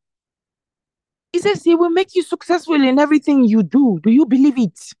 It says he will make you successful in everything you do. Do you believe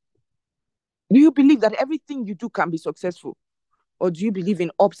it? Do you believe that everything you do can be successful? Or do you believe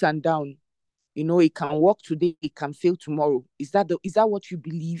in ups and downs? You know, it can work today, it can fail tomorrow. Is that what you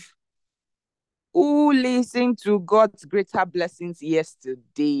believe? Who listened to God's greater blessings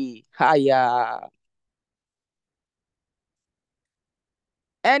yesterday? Hiya.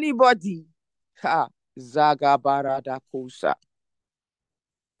 Anybody? Ha. Zagabarada kosa.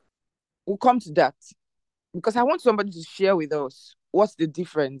 We'll come to that because I want somebody to share with us what's the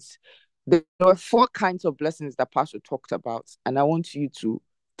difference. There were 4 kinds of blessings that Pastor talked about, and I want you to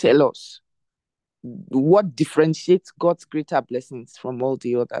tell us what differentiates God's greater blessings from all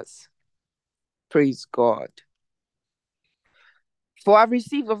the others. Praise God. For I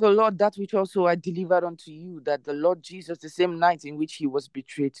received of the Lord that which also I delivered unto you, that the Lord Jesus, the same night in which he was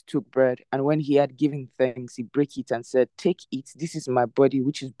betrayed, took bread, and when he had given thanks, he brake it and said, take it, this is my body,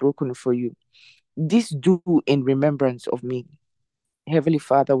 which is broken for you. This do in remembrance of me. Heavenly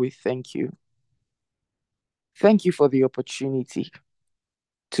Father, we thank you. Thank you for the opportunity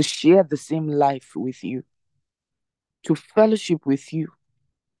to share the same life with you. to fellowship with you.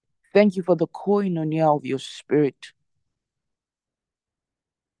 Thank you for the koinonia of your Spirit.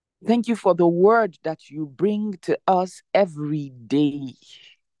 Thank you for the word that you bring to us every day.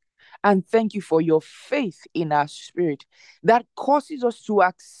 And thank you for your faith in our spirit that causes us to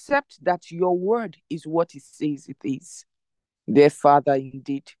accept that your word is what it says it is. Dear Father,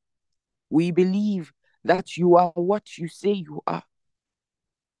 indeed, we believe that you are what you say you are.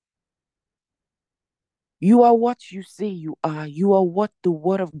 You are what you say you are. You are what the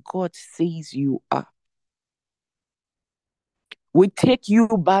word of God says you are. We take you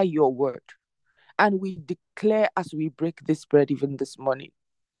by your word and we declare as we break this bread even this morning.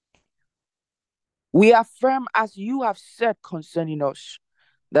 We affirm as you have said concerning us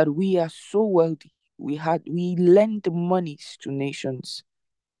that we are so wealthy. We lend monies to nations.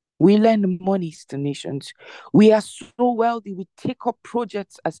 We lend monies to nations. We are so wealthy. We take up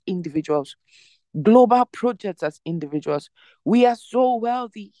projects as individuals, global projects as individuals. We are so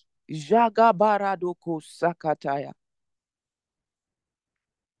wealthy. Jagabaradoko sakataya.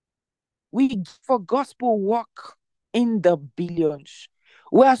 We give for gospel work in the billions.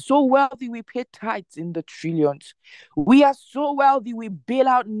 We are so wealthy, we pay tithes in the trillions. We are so wealthy, we bail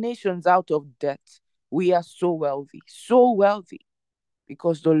out nations out of debt. We are so wealthy,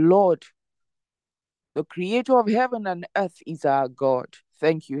 because the Lord, the creator of heaven and earth, is our God.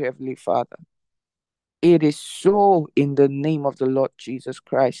 Thank you, Heavenly Father. It is so in the name of the Lord Jesus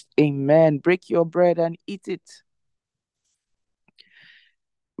Christ. Amen. Break your bread and eat it.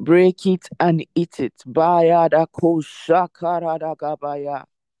 Break it and eat it.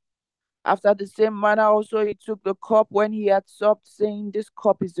 After the same manner also he took the cup when he had supped, saying, This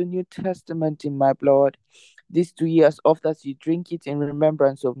cup is the New Testament in my blood. These 2 years after as you drink it in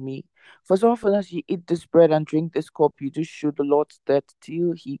remembrance of me. For so often as you eat this bread and drink this cup, you do show the Lord's death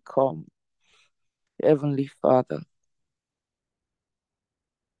till he come. Heavenly Father.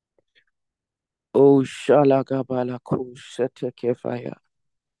 Oh Shalagabalako Setekefaya.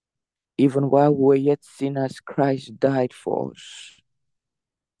 Even while we were yet sinners, Christ died for us.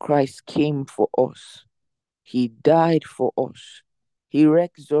 Christ came for us. He died for us. He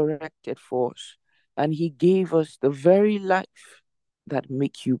resurrected for us. And he gave us the very life that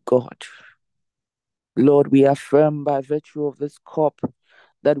makes you God. Lord, we affirm by virtue of this cup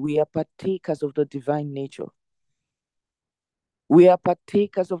that we are partakers of the divine nature. We are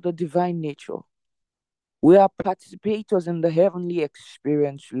partakers of the divine nature. We are participators in the heavenly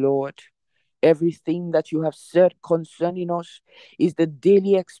experience, Lord. Everything that you have said concerning us is the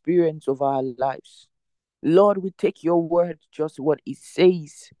daily experience of our lives. Lord, we take your word just what it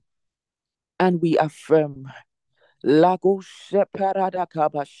says and we affirm. Lago separada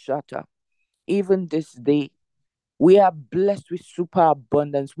kabashata. Even this day, we are blessed with super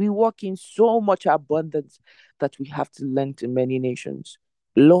abundance. We walk in so much abundance that we have to lend to many nations.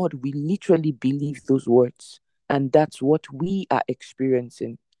 Lord, we literally believe those words, and that's what we are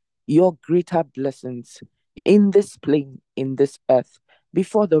experiencing. Your greater blessings in this plane, in this earth,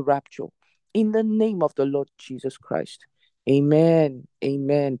 before the rapture, in the name of the Lord Jesus Christ. Amen.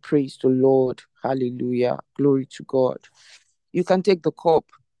 Amen. Praise the Lord. Hallelujah. Glory to God. You can take the cup.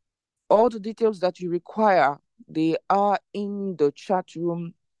 All the details that you require, they are in the chat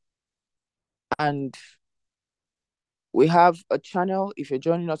room, and we have a channel. If you're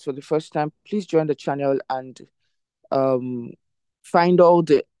joining us for the first time, please join the channel and find all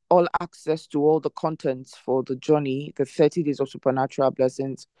access to all the contents for the journey, the 30 days of supernatural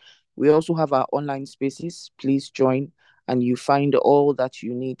blessings. We also have our online spaces. Please join and you find all that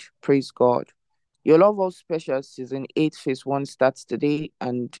you need. Praise God. Your Love All Special Season 8 Phase 1 starts today,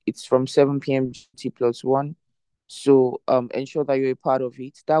 and it's from 7 p.m. GT+1. So ensure that you're a part of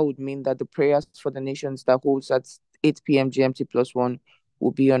it. That would mean that the prayers for the nations that holds at 8 p.m. GMT+1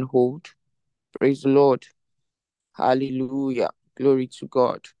 will be on hold. Praise the Lord. Hallelujah. Glory to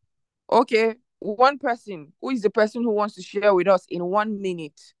God. Okay, one person. Who is the person who wants to share with us in 1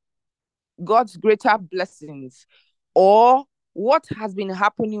 minute God's greater blessings, or what has been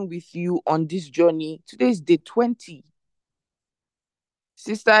happening with you on this journey? Today is day 20.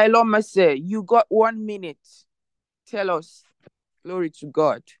 Sister Eloma said, you got 1 minute. Tell us. Glory to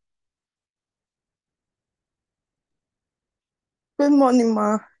God. Good morning,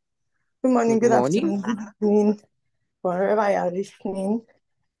 Ma. Good morning, Good good morning. afternoon, good evening, wherever you are listening.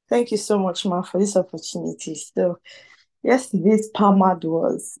 Thank you so much, Ma, for this opportunity. So, yesterday's PAMAD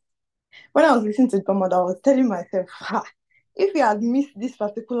was, when I was listening to PAMAD, I was telling myself, if you had missed this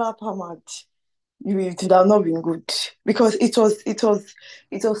particular PAMAD, it would have not been good, because it was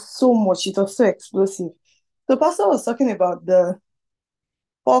so much, it was so explosive. The pastor was talking about the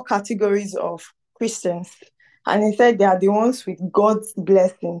 4 categories of Christians, And he said they are the ones with God's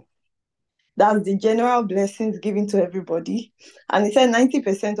blessing. That's the general blessings given to everybody. And he said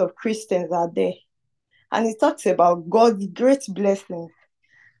 90% of Christians are there. And he talks about God's great blessings.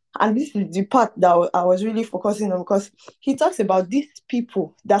 And this is the part that I was really focusing on, because he talks about these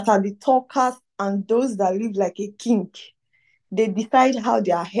people that are the talkers and those that live like a king. They decide how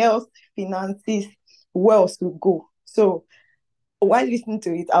their health, finances, wealth will go. So while listening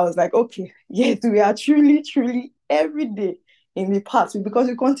to it, I was like, okay, yes, we are truly, truly every day in the past, because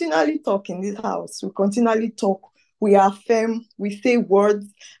we continually talk in this house. We continually talk. We affirm. We say words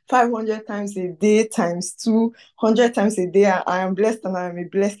 500 times a day times 200 times a day. I am blessed and I am a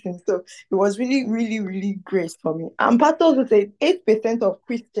blessing. So it was really, really, really great for me. And Pastor also said 8% of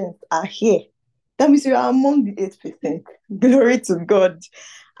Christians are here. That means you are among the 8%. Glory to God.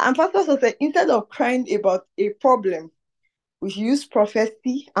 And Pastor also said, instead of crying about a problem, we should use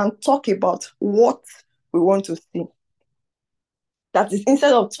prophecy and talk about what we want to see. That is,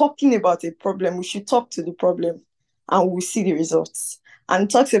 instead of talking about a problem, we should talk to the problem and we'll see the results. And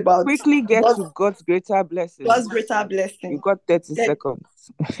talks about Quickly get to God's greater blessings. God's greater blessing. You got 30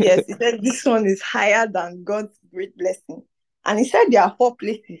 seconds. Yes, he said this one is higher than God's great blessing. And he said there are 4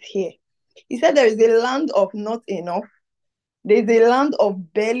 places here. He said there is a land of not enough. There's a land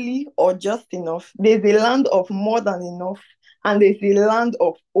of barely or just enough. There's a land of more than enough. And there's a land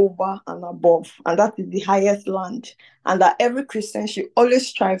of over and above. And that is the highest land. And that every Christian should always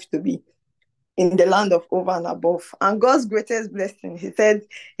strive to be in the land of over and above. And God's greatest blessing, he said,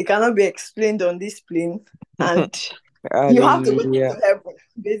 it cannot be explained on this plane. And you have to make it to heaven,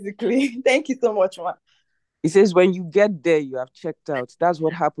 basically. Thank you so much, man. He says, when you get there, you have checked out. That's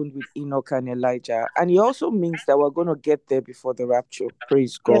what happened with Enoch and Elijah. And he also means that we're going to get there before the rapture.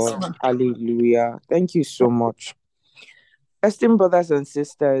 Praise God. Yes, hallelujah. Thank you so much. Esteemed brothers and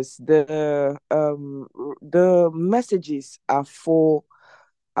sisters, the messages are for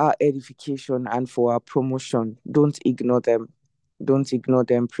our edification and for our promotion. Don't ignore them. Don't ignore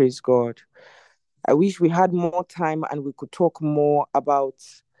them. Praise God. I wish we had more time and we could talk more about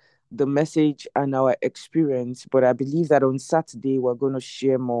the message and our experience, but I believe that on Saturday we're going to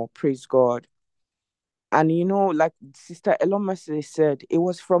share more. Praise God. And like Sister Elomase said, it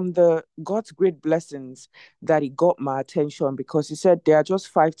was from the God's great blessings that it got my attention, because he said there are just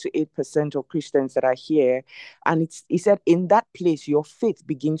 5 to 8% of Christians that are here. And he said, in that place, your faith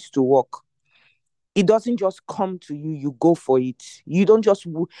begins to work. It doesn't just come to you, you go for it. You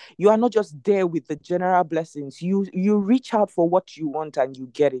are not just there with the general blessings. You reach out for what you want and you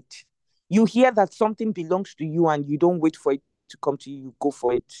get it. You hear that something belongs to you and you don't wait for it to come to you, you go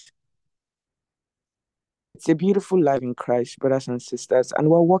for it. It's a beautiful life in Christ, brothers and sisters, and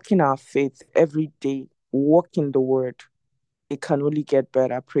we're walking our faith every day, walking the word. It can only get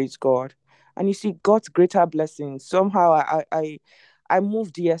better, praise God. And you see, God's greater blessings. Somehow I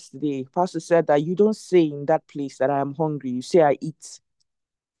moved yesterday. Pastor said that you don't say in that place that I am hungry. You say I eat.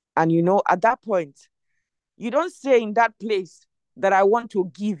 And at that point, you don't say in that place that I want to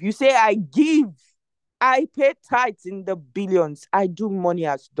give. You say I give. I pay tithes in the billions. I do money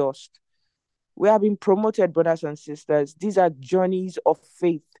as dust. We have been promoted, brothers and sisters. These are journeys of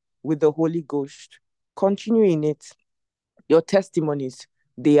faith with the Holy Ghost. Continue in it. Your testimonies,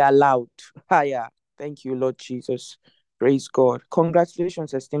 they are loud. Higher. Thank you, Lord Jesus. Praise God.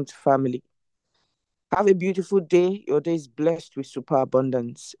 Congratulations, esteemed family. Have a beautiful day. Your day is blessed with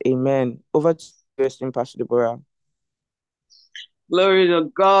superabundance. Amen. Over to you, esteemed Pastor Deborah. Glory to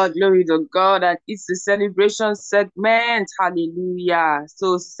God, and it's the celebration segment. Hallelujah.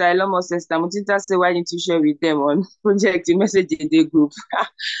 So, Sister Elomo says, Tamutinta say, why didn't you share with them on Project Message in the group?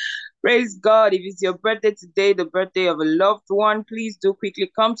 Praise God. If it's your birthday today, the birthday of a loved one, please do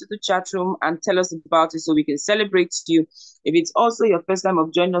quickly come to the chat room and tell us about it so we can celebrate you. If it's also your first time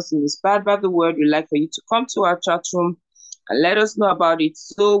of joining us in Inspired by the Word, we'd like for you to come to our chat room and let us know about it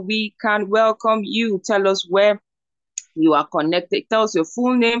so we can welcome you. Tell us where you are connected. Tell us your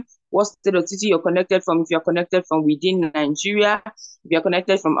full name, what state or city you're connected from. If you're connected from within Nigeria, if you're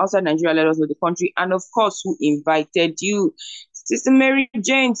connected from outside Nigeria, let us know the country, and of course, who invited you. Sister Mary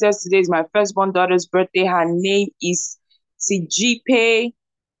Jane says today is my firstborn daughter's birthday. Her name is Sijipe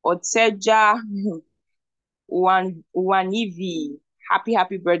Oteja Wanivi.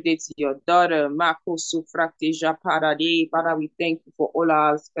 Happy birthday to your daughter, Marco Sufrakteja Parade. Father, we thank you for all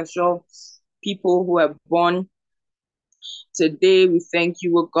our special people who are born today. We thank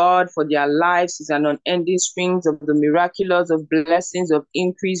you, O God, for their lives. It's an unending strings of the miraculous, of blessings, of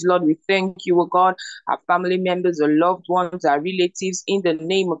increase. Lord, we thank you, O God, our family members, our loved ones, our relatives, in the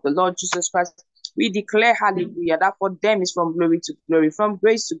name of the Lord Jesus Christ. We declare, hallelujah, that for them is from glory to glory, from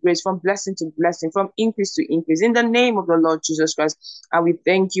grace to grace, from blessing to blessing, from increase to increase, in the name of the Lord Jesus Christ. And we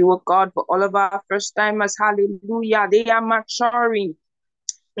thank you, oh God, for all of our first timers, hallelujah. They are maturing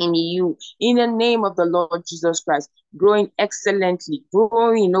in you, in the name of the Lord Jesus Christ, growing excellently,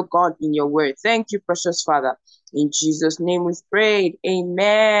 growing, oh God, in your word. Thank you, precious Father. In Jesus' name we've prayed.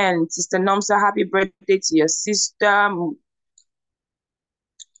 Amen. Sister Nomsa, happy birthday to your sister.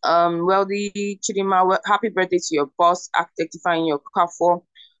 Wealthy Chidima, happy birthday to your boss, architect in your car for.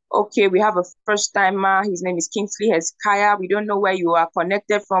 Okay, we have a first timer. His name is Kingsley Hezekiah. We don't know where you are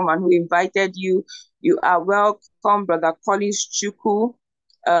connected from and who invited you. You are welcome, Brother Collins Chuku.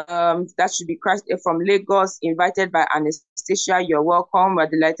 That should be Christ from Lagos, invited by Anastasia. You're welcome. We're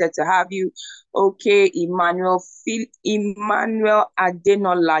delighted to have you. Okay, Emmanuel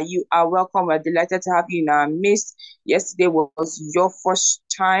Adenola, you are welcome. We're delighted to have you in our midst. Yesterday was your first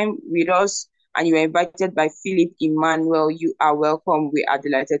time with us, and you were invited by Philip Emmanuel. You are welcome. We are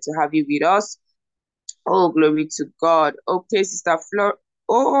delighted to have you with us. Oh, glory to God. Okay, Sister Flor.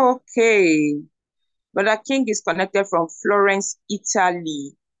 Okay. Brother King is connected from Florence,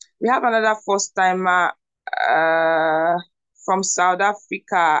 Italy. We have another first timer from South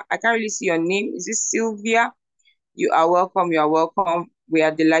Africa. I can't really see your name. Is it Sylvia? You are welcome. You are welcome. We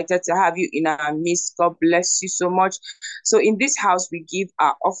are delighted to have you in our midst. God bless you so much. So in this house, we give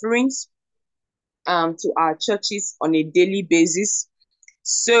our offerings to our churches on a daily basis.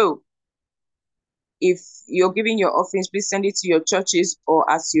 So if you're giving your offerings, please send it to your churches, or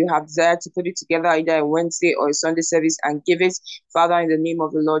as you have desired to put it together either a Wednesday or a Sunday service and give it. Father, in the name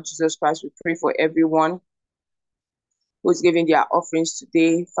of the Lord Jesus Christ, we pray for everyone who's giving their offerings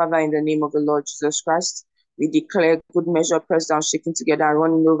today. Father, in the name of the Lord Jesus Christ, we declare good measure, pressed down, shaken together, and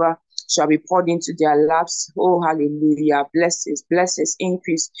running over, shall be poured into their laps. Oh, hallelujah. Blessings, blessings,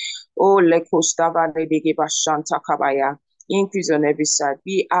 increase. Oh, leko stava redege bashanta kabaya. Increase on every side.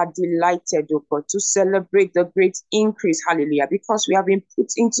 We are delighted, oh God, to celebrate the great increase, hallelujah, because we have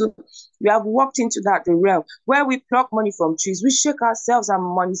walked into that realm where we pluck money from trees, we shake ourselves and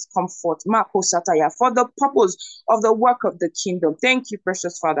money's comfort, Marco Sataya, for the purpose of the work of the kingdom. Thank you,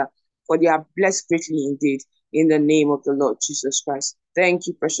 precious Father, for they are blessed greatly indeed, in the name of the Lord Jesus Christ. Thank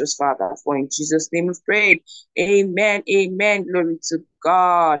you, precious Father, for in Jesus' name we pray. Amen, amen, glory to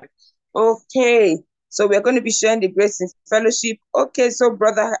God. Okay. So we're going to be sharing the grace in fellowship. Okay, so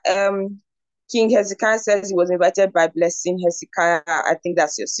Brother King Hezekiah says he was invited by Blessing Hezekiah. I think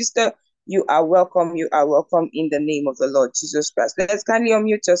that's your sister. You are welcome. You are welcome in the name of the Lord Jesus Christ. Let's kindly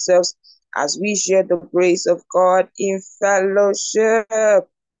unmute yourselves as we share the grace of God in fellowship.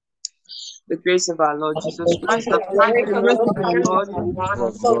 The grace of our Lord Jesus Christ, the grace of our Lord,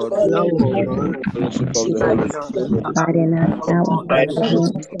 Of God, Love of God, the fellowship of the and Holy the Spirit, fellowship Abiding us of now God, and and the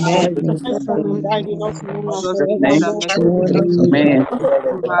forevermore. fellowship Amen. Jesus, God's goodness and mercy surely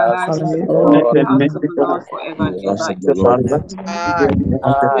of our lives, follow me in all the the house days of the Lord forever and ever. the Lord.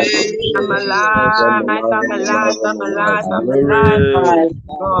 I'm alive, I'm alive, I'm alive, I'm alive.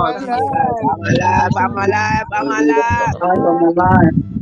 Glory. God, I'm alive. I'm alive, I'm alive, I'm alive. Hallelujah.